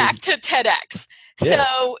 Let's get back to TEDx. Yeah.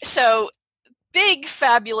 So big,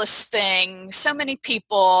 fabulous thing. So many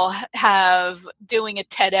people have doing a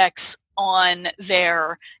TEDx on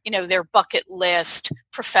their bucket list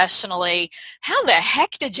professionally. How the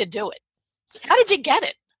heck did you do it? How did you get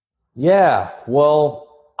it? Yeah, well,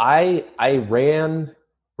 I ran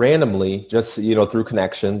randomly, just through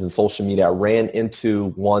connections and social media. I ran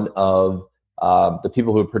into one of the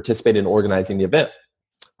people who participated in organizing the event.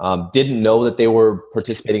 Didn't know that they were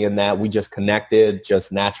participating in that. We just connected,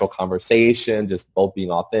 just natural conversation, just both being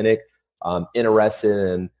authentic,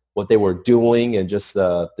 interested in what they were doing and just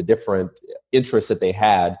the different interests that they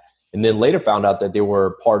had. And then later found out that they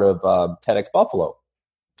were part of TEDx Buffalo.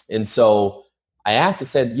 And so I asked, I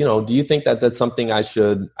said, do you think that that's something I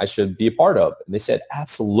should be a part of? And they said,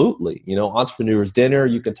 absolutely. Entrepreneurs dinner,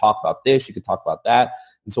 you can talk about this, you can talk about that.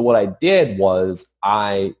 And so what I did was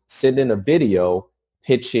I sent in a video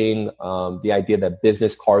pitching the idea that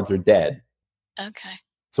business cards are dead. Okay.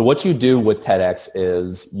 So what you do with TEDx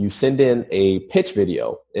is you send in a pitch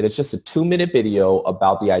video, and it's just a 2-minute video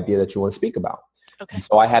about the idea that you want to speak about. Okay. And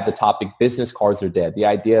so I had the topic, business cards are dead. The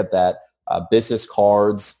idea that business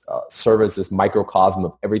cards serve as this microcosm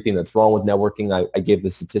of everything that's wrong with networking. I gave the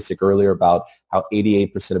statistic earlier about how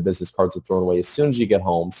 88% of business cards are thrown away as soon as you get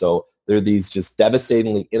home. So they're these just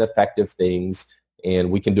devastatingly ineffective things, and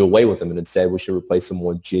we can do away with them. And instead, we should replace them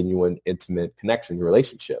with genuine, intimate connections,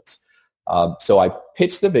 relationships. So I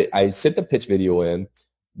sent the pitch video in.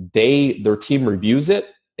 Their team reviews it,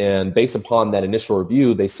 and based upon that initial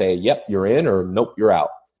review, they say, yep, you're in, or nope, you're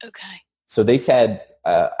out. Okay. So they said,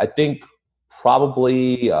 I think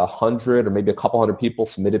probably 100 or maybe a couple hundred people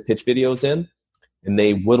submitted pitch videos in, and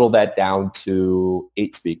they whittled that down to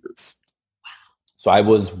 8 speakers. Wow. So I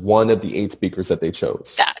was one of the 8 speakers that they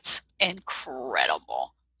chose. That's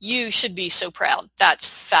incredible. You should be so proud. That's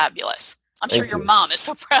fabulous. I'm sure your mom is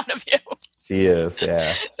so proud of you. She is,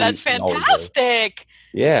 yeah. That's fantastic.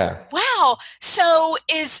 Yeah. Wow. So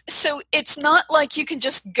it's not like you can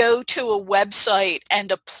just go to a website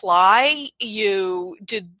and apply. You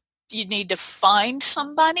need to find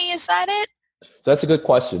somebody? Is that it? So that's a good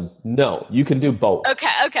question. No, you can do both.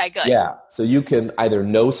 Okay, good. Yeah. So you can either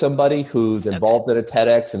know somebody who's involved in a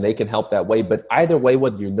TEDx and they can help that way. But either way,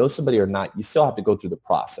 whether you know somebody or not, you still have to go through the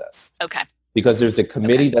process. Okay. Because there's a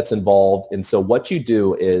committee that's involved. And so what you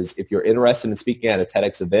do is, if you're interested in speaking at a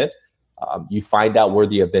TEDx event, you find out where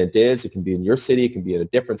the event is. It can be in your city. It can be in a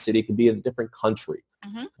different city. It can be in a different country.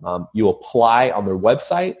 Mm-hmm. You apply on their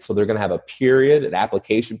website. So they're going to have a period, an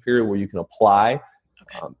application period where you can apply.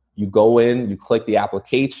 Okay. You go in, you click the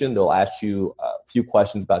application. They'll ask you a few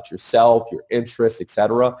questions about yourself, your interests,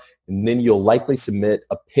 etc. And then you'll likely submit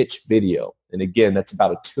a pitch video. And again, that's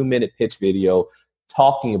about a 2-minute pitch video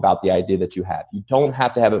talking about the idea that you have. You don't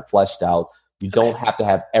have to have it fleshed out. You don't have to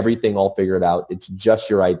have everything all figured out. It's just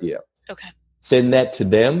your idea. Okay. Send that to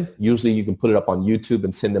them. Usually you can put it up on YouTube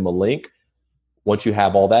and send them a link. Once you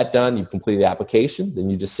have all that done, you complete the application, then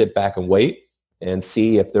you just sit back and wait and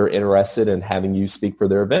see if they're interested in having you speak for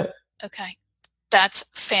their event. Okay. That's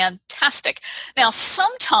fantastic. Now,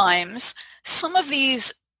 sometimes some of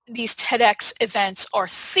these TEDx events are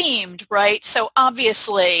themed, right? So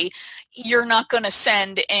obviously, you're not going to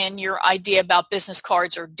send in your idea about business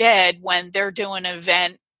cards or dead when they're doing an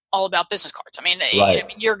event all about business cards. I mean,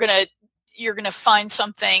 Right. you're gonna find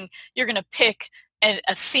something. You're gonna pick a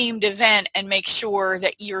themed event and make sure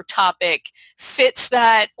that your topic fits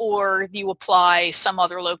that, or you apply some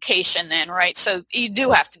other location then, right? So you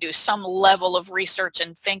do have to do some level of research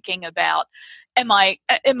and thinking about, am I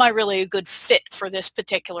really a good fit for this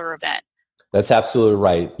particular event? That's absolutely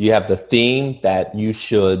right. You have the theme that you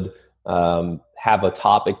should have a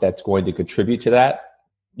topic that's going to contribute to that.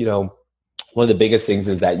 You know, one of the biggest things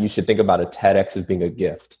is that you should think about a TEDx as being a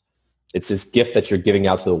gift. It's this gift that you're giving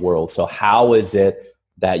out to the world. So how is it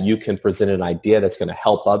that you can present an idea that's going to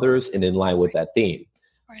help others and in line with that theme?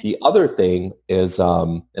 Right. The other thing is,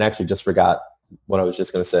 and actually just forgot what I was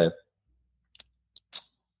just going to say.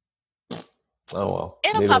 Oh, well.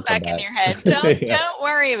 It'll pop back in your head. Don't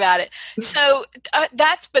worry about it. So I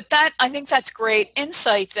think that's great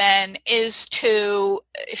insight then, is to,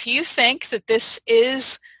 if you think that this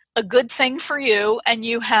is a good thing for you and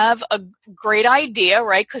you have a great idea,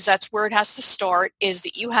 right? Because that's where it has to start, is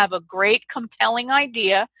that you have a great, compelling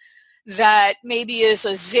idea that maybe is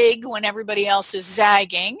a zig when everybody else is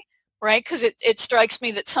zagging, right? Because it strikes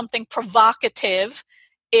me that something provocative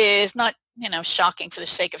is not, shocking for the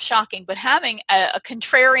sake of shocking, but having a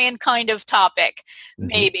contrarian kind of topic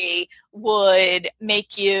maybe would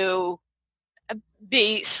make you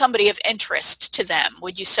be somebody of interest to them.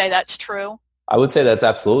 Would you say that's true? I would say that's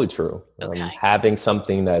absolutely true. Okay. Having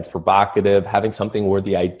something that's provocative, having something where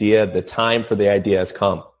the time for the idea has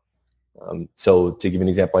come. So to give you an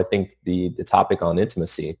example, I think the topic on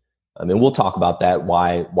intimacy, and we'll talk about that,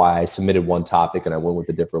 why I submitted one topic and I went with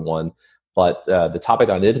a different one. But the topic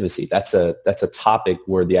on intimacy, that's a topic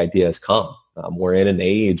where the idea has come. We're in an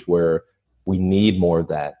age where we need more of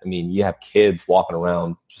that. I mean, you have kids walking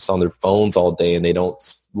around just on their phones all day and they don't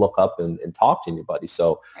look up and talk to anybody.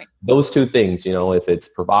 So those two things, if it's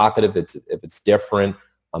provocative, if it's different,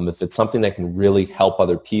 if it's something that can really help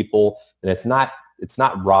other people, and it's not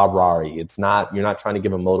rah-rah-y. You're not trying to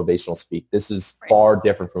give a motivational speak. This is far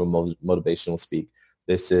different from a motivational speak.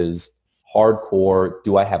 This is hardcore.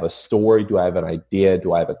 Do I have a story? Do I have an idea?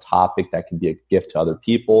 Do I have a topic that can be a gift to other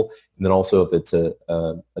people? And then also if it's a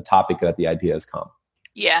topic that the idea has come.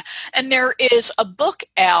 Yeah. And there is a book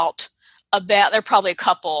out there are probably a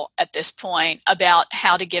couple at this point, about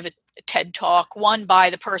how to give a TED Talk, one by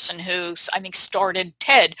the person who I think started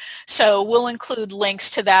TED. So we'll include links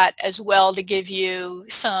to that as well to give you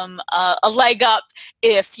some a leg up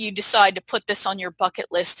if you decide to put this on your bucket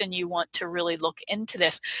list and you want to really look into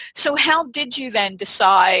this. So how did you then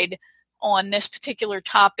decide on this particular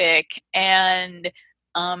topic? And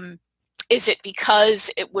is it because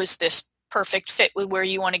it was this perfect fit with where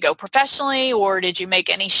you want to go professionally, or did you make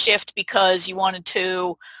any shift because you wanted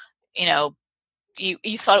to,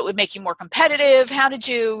 you thought it would make you more competitive? How did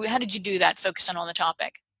you do that, focusing on the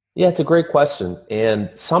topic? Yeah, it's a great question. And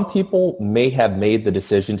some people may have made the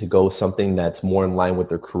decision to go something that's more in line with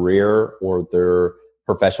their career or their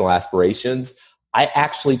professional aspirations. I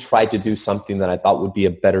actually tried to do something that I thought would be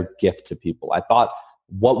a better gift to people. I thought,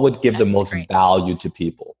 what would give the most value to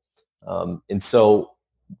people? And so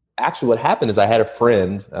actually what happened is I had a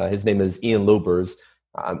friend, his name is Ian Lubers.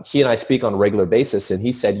 He and I speak on a regular basis, and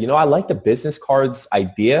he said, I like the business cards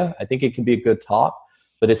idea. I think it can be a good talk,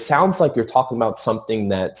 but it sounds like you're talking about something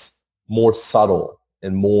that's more subtle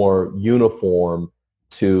and more uniform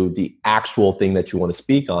to the actual thing that you want to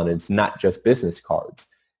speak on. It's not just business cards.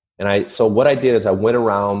 And so what I did is I went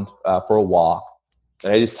around for a walk,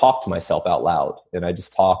 and I just talked to myself out loud, and I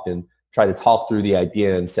just talked and tried to talk through the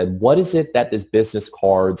idea and said, what is it that this business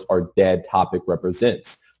cards are dead topic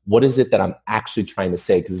represents? What is it that I'm actually trying to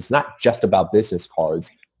say? Because it's not just about business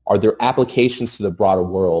cards. Are there applications to the broader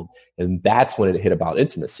world? And that's when it hit about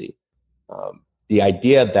intimacy. The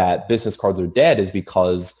idea that business cards are dead is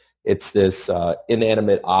because it's this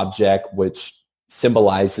inanimate object which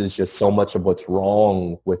symbolizes just so much of what's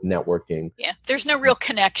wrong with networking. Yeah, there's no real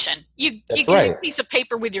connection. You That's get right. a piece of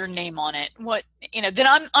paper with your name on it. Then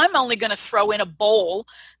I'm only going to throw in a bowl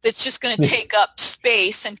that's just going to take up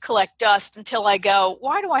space and collect dust until I go,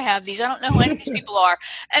 why do I have these? I don't know who any of these people are.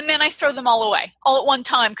 And then I throw them all away all at one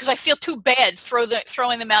time because I feel too bad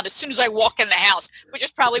throwing them out as soon as I walk in the house, which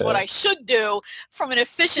is probably what I should do from an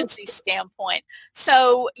efficiency standpoint.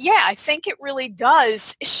 So yeah, I think it really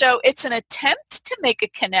does show it's an attempt to make a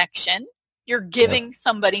connection. You're giving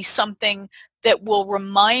somebody something that will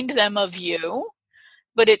remind them of you,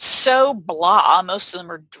 but it's so blah. Most of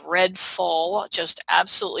them are dreadful, just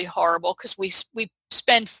absolutely horrible because we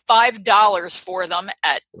spend $5 for them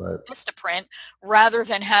at Vistaprint rather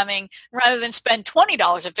than spend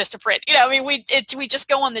 $20 at Vistaprint. We just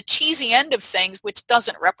go on the cheesy end of things, which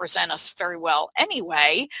doesn't represent us very well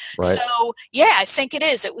anyway. Right. So yeah, I think it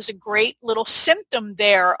is. It was a great little symptom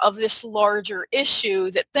there of this larger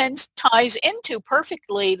issue that then ties into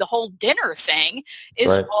perfectly the whole dinner thing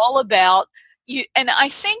is all about you. And I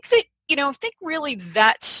think that, I think really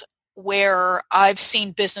that's where I've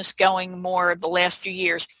seen business going more the last few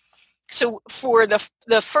years. So for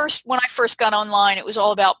when I first got online, it was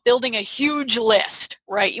all about building a huge list,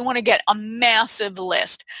 right? You want to get a massive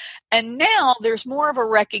list. And now there's more of a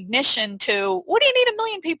recognition to what do you need 1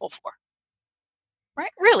 million people for?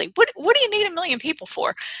 Right? Really, what do you need 1 million people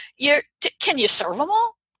for? Can you serve them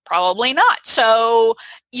all? Probably not. So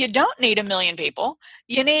you don't need 1 million people.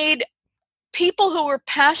 You need people who are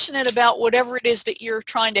passionate about whatever it is that you're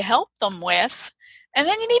trying to help them with, and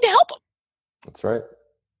then you need to help them. That's right.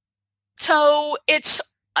 So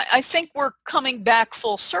I think we're coming back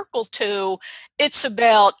full circle to, it's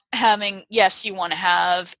about having, yes, you want to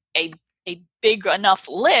have a big enough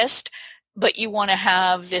list, but you want to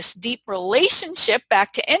have this deep relationship,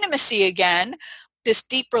 back to intimacy again, this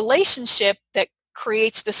deep relationship that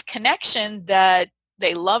creates this connection that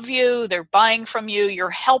they love you, they're buying from you, you're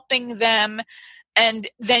helping them, and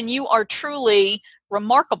then you are truly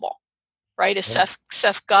remarkable, right? As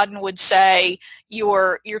Seth Godin would say,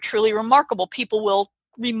 you're truly remarkable. People will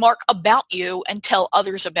remark about you and tell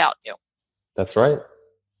others about you. That's right.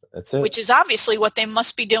 That's it. Which is obviously what they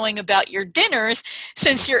must be doing about your dinners,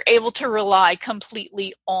 since you're able to rely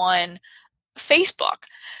completely on Facebook.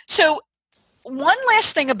 So one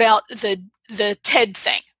last thing about the TED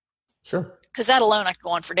thing. Sure. Because that alone I could go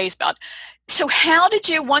on for days about. So how did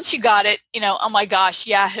you, once you got it, oh my gosh,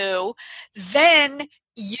 Yahoo, then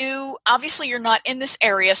obviously you're not in this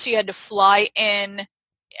area, so you had to fly in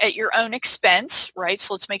at your own expense, right?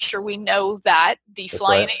 So let's make sure we know that. You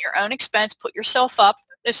fly in at your own expense, put yourself up.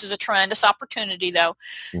 This is a tremendous opportunity though.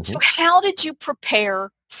 Mm-hmm. So how did you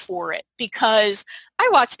prepare for it? Because I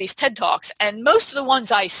watch these TED Talks and most of the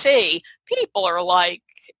ones I see, people are like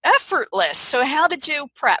effortless. So how did you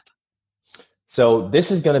prep? So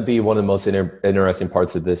this is going to be one of the most interesting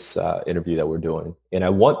parts of this interview that we're doing. And I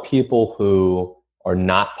want people who are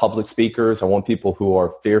not public speakers. I want people who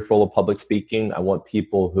are fearful of public speaking. I want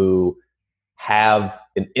people who have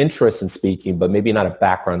an interest in speaking, but maybe not a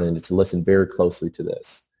background in it, to listen very closely to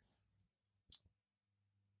this.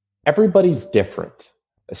 Everybody's different,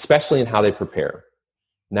 especially in how they prepare.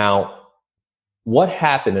 Now, what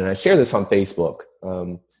happened, and I share this on Facebook,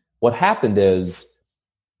 what happened is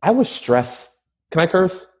I was stressed. Can I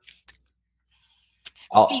curse?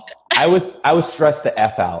 I was stressed the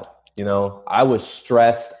F out. I was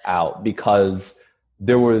stressed out because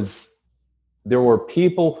there were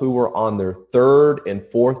people who were on their third and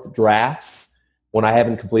fourth drafts when I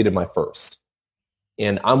haven't completed my first.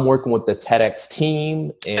 And I'm working with the TEDx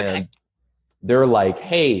team, and they're like,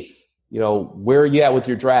 hey, where are you at with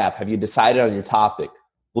your draft? Have you decided on your topic?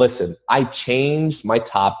 Listen, I changed my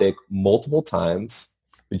topic multiple times.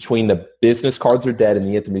 Between the business cards are dead and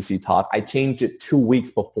the intimacy talk, I changed it 2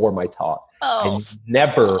 weeks before my talk. I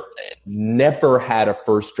never had a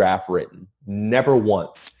first draft written, never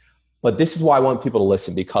once. But this is why I want people to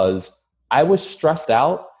listen, because I was stressed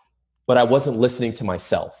out, but I wasn't listening to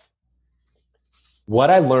myself. What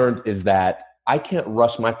I learned is that I can't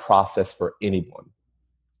rush my process for anyone.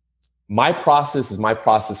 My process is my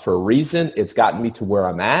process for a reason. It's gotten me to where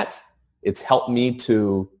I'm at. It's helped me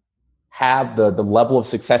to have the level of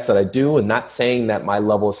success that I do, and not saying that my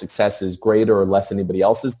level of success is greater or less than anybody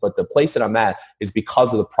else's, but the place that I'm at is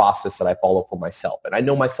because of the process that I follow for myself. And I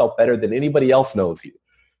know myself better than anybody else knows you.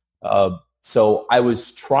 So I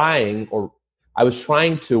was trying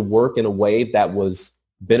to work in a way that was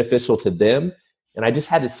beneficial to them. And I just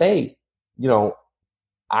had to say,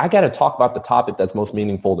 I got to talk about the topic that's most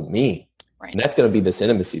meaningful to me. Right. And that's going to be this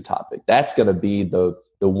intimacy topic. That's going to be the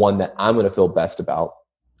one that I'm going to feel best about.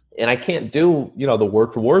 and I can't do, the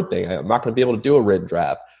word for word thing. I'm not going to be able to do a written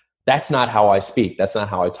draft. That's not how I speak. That's not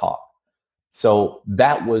how I talk. So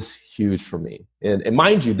that was huge for me. And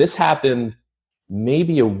mind you, this happened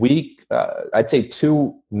maybe a week, I'd say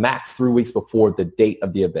 2, max 3 weeks before the date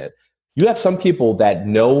of the event. You have some people that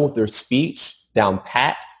know their speech down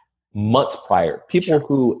pat months prior. People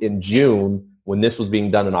who in June, when this was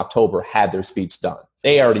being done in October, had their speech done.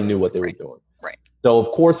 They already knew what they were doing. Right. So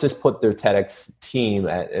of course, this put their TEDx team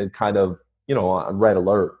at kind of, on red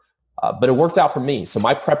alert. But it worked out for me. So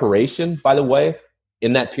my preparation, by the way,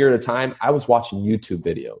 in that period of time, I was watching YouTube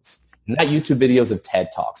videos. Not YouTube videos of TED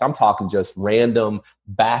Talks. I'm talking just random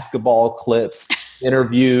basketball clips,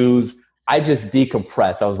 interviews. I just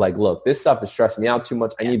decompressed. I was like, look, this stuff is stressing me out too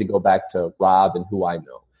much. I need to go back to Rob and who I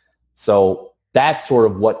know. So that's sort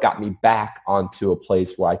of what got me back onto a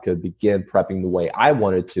place where I could begin prepping the way I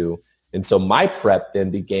wanted to. And so my prep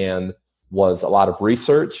then was a lot of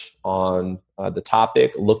research on the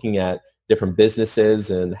topic, looking at different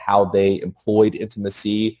businesses and how they employed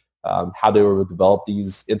intimacy, how they were to develop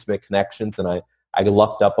these intimate connections. And I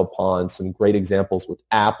lucked up upon some great examples with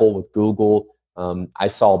Apple, with Google. I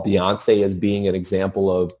saw Beyonce as being an example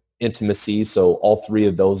of intimacy. So all 3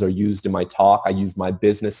 of those are used in my talk. I used my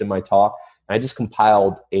business in my talk. And I just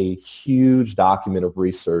compiled a huge document of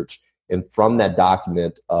research. And from that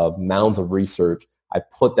document of mounds of research, I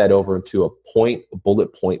put that over into a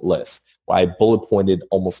bullet point list where I bullet pointed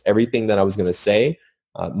almost everything that I was going to say,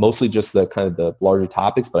 mostly just the kind of the larger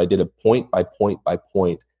topics, but I did a point by point by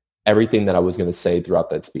point, everything that I was going to say throughout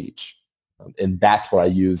that speech. And that's what I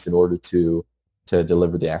used in order to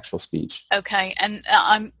deliver the actual speech. Okay, and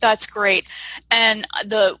that's great. And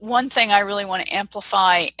the one thing I really want to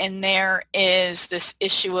amplify in there is this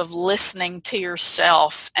issue of listening to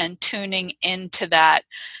yourself and tuning into that.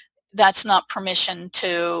 That's not permission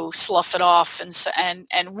to slough it off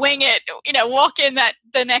and wing it. Walk in that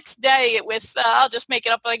the next day with I'll just make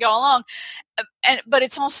it up as I go along. But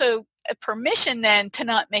it's also a permission then to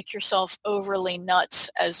not make yourself overly nuts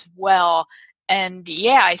as well. And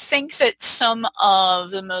yeah, I think that some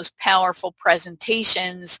of the most powerful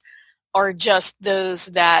presentations are just those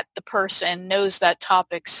that the person knows that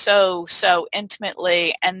topic so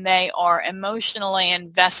intimately and they are emotionally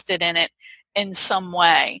invested in it in some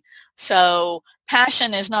way. So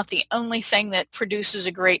passion is not the only thing that produces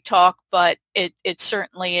a great talk, but it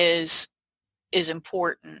certainly is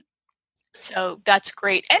important. So that's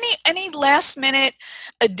great. Any last minute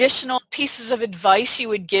additional pieces of advice you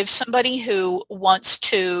would give somebody who wants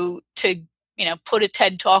to put a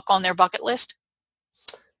TED Talk on their bucket list?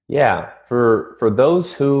 Yeah, for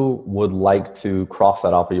those who would like to cross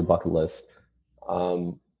that off of your bucket list,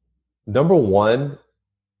 number one,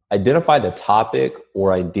 identify the topic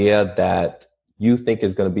or idea that you think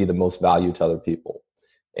is going to be the most value to other people.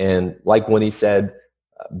 And like Winnie said,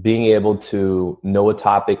 being able to know a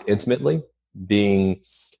topic intimately, you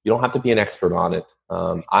don't have to be an expert on it.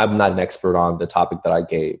 I'm not an expert on the topic that I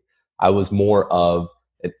gave. I was more of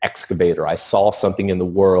an excavator. I saw something in the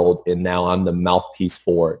world and now I'm the mouthpiece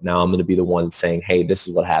for it. Now I'm going to be the one saying, hey, this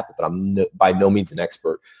is what happened, but I'm by no means an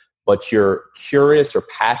expert. But you're curious or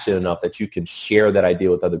passionate enough that you can share that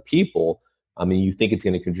idea with other people. I mean, you think it's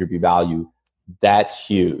going to contribute value. That's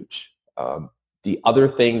huge. The other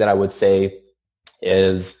thing that I would say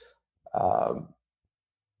is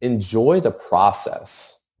enjoy the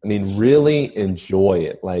process. I mean, really enjoy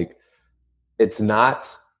it. Like, it's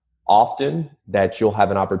not often that you'll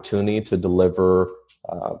have an opportunity to deliver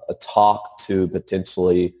a talk to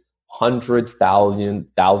potentially hundreds,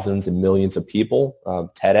 thousands, and millions of people.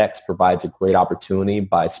 TEDx provides a great opportunity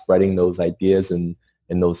by spreading those ideas and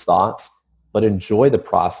those thoughts. But enjoy the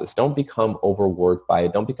process. Don't become overworked by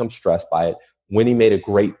it. Don't become stressed by it. Winnie made a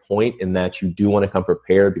great point in that you do want to come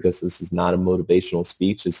prepared because this is not a motivational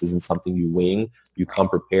speech. This isn't something you wing. You come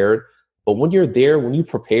prepared. But when you're there, when you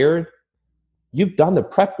prepared, you've done the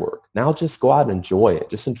prep work. Now just go out and enjoy it.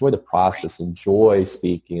 Just enjoy the process. Enjoy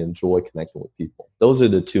speaking. Enjoy connecting with people. Those are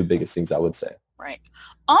the 2 biggest things I would say. Right.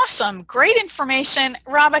 Awesome. Great information.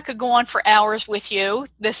 Rob, I could go on for hours with you.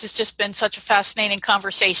 This has just been such a fascinating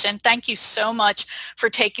conversation. Thank you so much for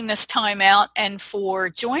taking this time out and for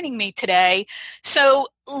joining me today. So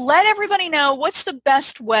let everybody know what's the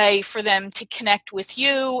best way for them to connect with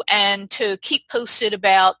you and to keep posted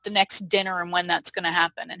about the next dinner and when that's going to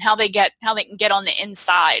happen and how they can get on the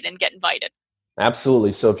inside and get invited.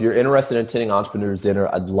 Absolutely. So if you're interested in attending Entrepreneurs Dinner,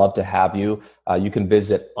 I'd love to have you. You can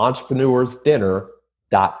visit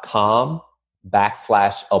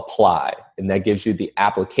entrepreneursdinner.com/apply. And that gives you the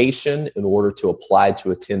application in order to apply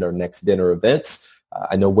to attend our next dinner events.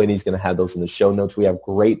 I know Winnie's going to have those in the show notes. We have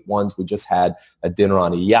great ones. We just had a dinner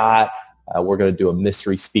on a yacht. We're going to do a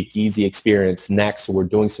mystery speakeasy experience next. So we're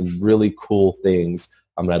doing some really cool things.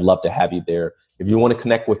 And I'd love to have you there. If you want to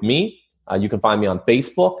connect with me, you can find me on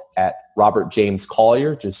Facebook at Robert James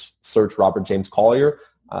Collier. Just search Robert James Collier.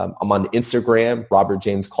 I'm on Instagram, Robert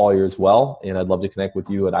James Collier as well. And I'd love to connect with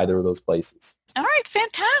you at either of those places. All right,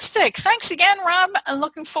 fantastic. Thanks again, Rob. I'm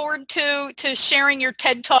looking forward to sharing your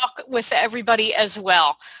TED Talk with everybody as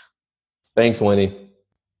well. Thanks, Winnie.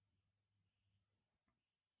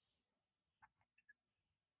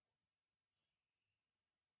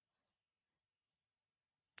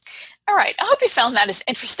 All right, I hope you found that as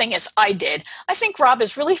interesting as I did. I think Rob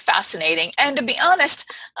is really fascinating, and to be honest,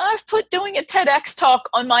 I've put doing a TEDx talk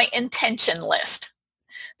on my intention list.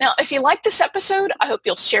 Now, if you like this episode, I hope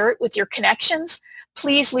you'll share it with your connections.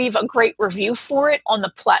 Please leave a great review for it on the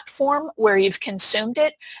platform where you've consumed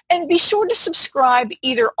it, and be sure to subscribe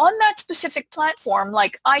either on that specific platform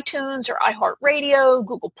like iTunes or iHeartRadio,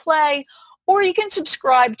 Google Play, or you can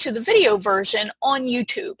subscribe to the video version on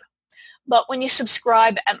YouTube. But when you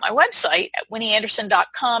subscribe at my website at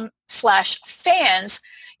winnieanderson.com/fans,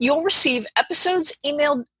 you'll receive episodes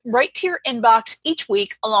emailed right to your inbox each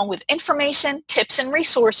week, along with information, tips, and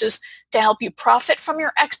resources to help you profit from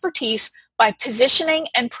your expertise by positioning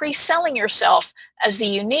and pre-selling yourself as the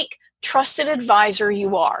unique, trusted advisor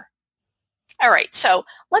you are. All right, so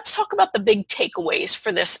let's talk about the big takeaways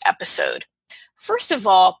for this episode. First of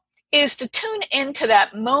all, is to tune into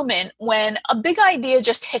that moment when a big idea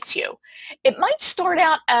just hits you. It might start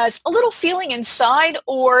out as a little feeling inside,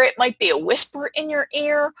 or it might be a whisper in your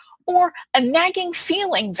ear, or a nagging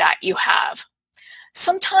feeling that you have.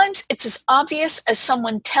 Sometimes it's as obvious as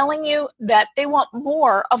someone telling you that they want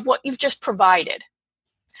more of what you've just provided.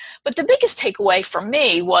 But the biggest takeaway for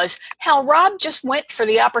me was how Rob just went for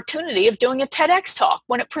the opportunity of doing a TEDx talk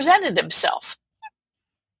when it presented himself.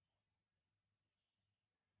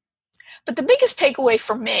 But the biggest takeaway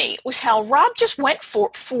for me was how Rob just went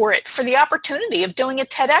for the opportunity of doing a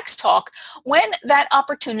TEDx talk when that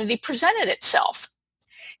opportunity presented itself.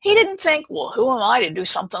 He didn't think, well, who am I to do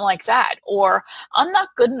something like that? Or I'm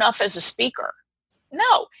not good enough as a speaker.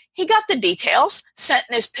 No, he got the details, sent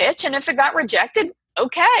in his pitch, and if it got rejected,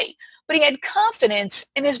 okay. But he had confidence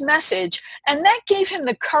in his message, and that gave him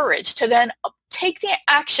the courage to then take the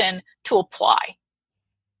action to apply.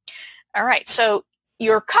 All right, so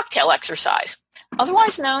your cocktail exercise,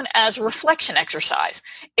 otherwise known as a reflection exercise.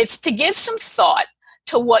 It's to give some thought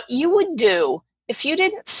to what you would do if you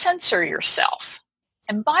didn't censor yourself.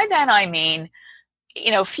 And by that I mean,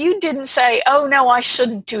 if you didn't say, oh no, I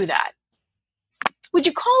shouldn't do that. Would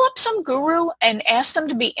you call up some guru and ask them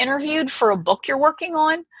to be interviewed for a book you're working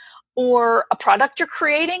on, or a product you're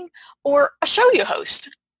creating, or a show you host?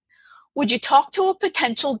 Would you talk to a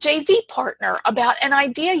potential JV partner about an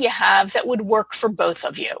idea you have that would work for both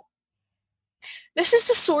of you? This is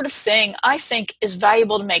the sort of thing I think is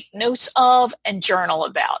valuable to make notes of and journal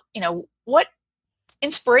about. What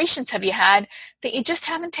inspirations have you had that you just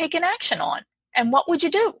haven't taken action on? And what would you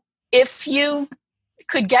do if you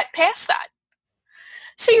could get past that?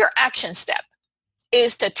 So your action step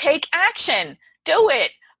is to take action. Do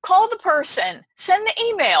it. Call the person. Send the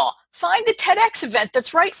email. Find the TEDx event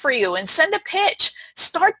that's right for you and send a pitch.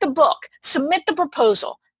 Start the book. Submit the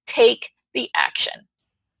proposal. Take the action.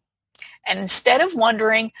 And instead of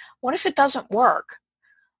wondering, what if it doesn't work?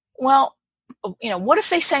 Well, what if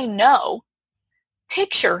they say no?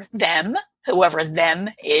 Picture them, whoever them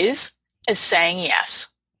is, as saying yes.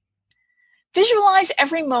 Visualize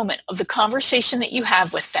every moment of the conversation that you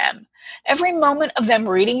have with them. Every moment of them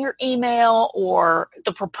reading your email or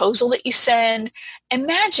the proposal that you send.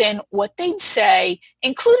 Imagine what they'd say,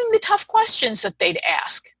 including the tough questions that they'd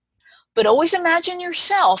ask. But always imagine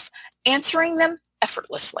yourself answering them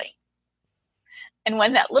effortlessly. And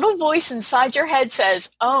when that little voice inside your head says,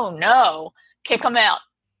 oh no, kick them out.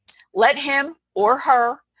 Let him or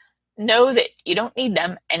her know that you don't need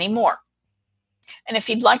them anymore. And if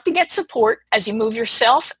you'd like to get support as you move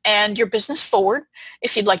yourself and your business forward,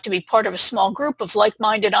 if you'd like to be part of a small group of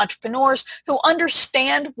like-minded entrepreneurs who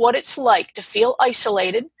understand what it's like to feel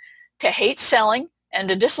isolated, to hate selling, and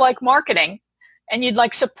to dislike marketing, and you'd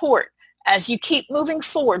like support as you keep moving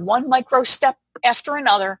forward one micro step after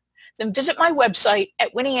another, then visit my website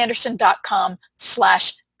at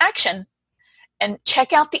winnieanderson.com/action and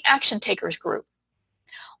check out the Action Takers group.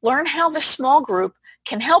 Learn how the small group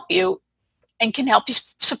can help you and can help you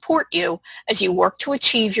support you as you work to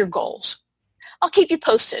achieve your goals. I'll keep you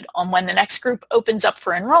posted on when the next group opens up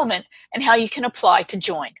for enrollment and how you can apply to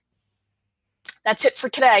join. That's it for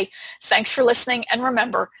today. Thanks for listening, and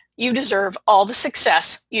remember, You deserve all the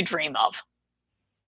success you dream of.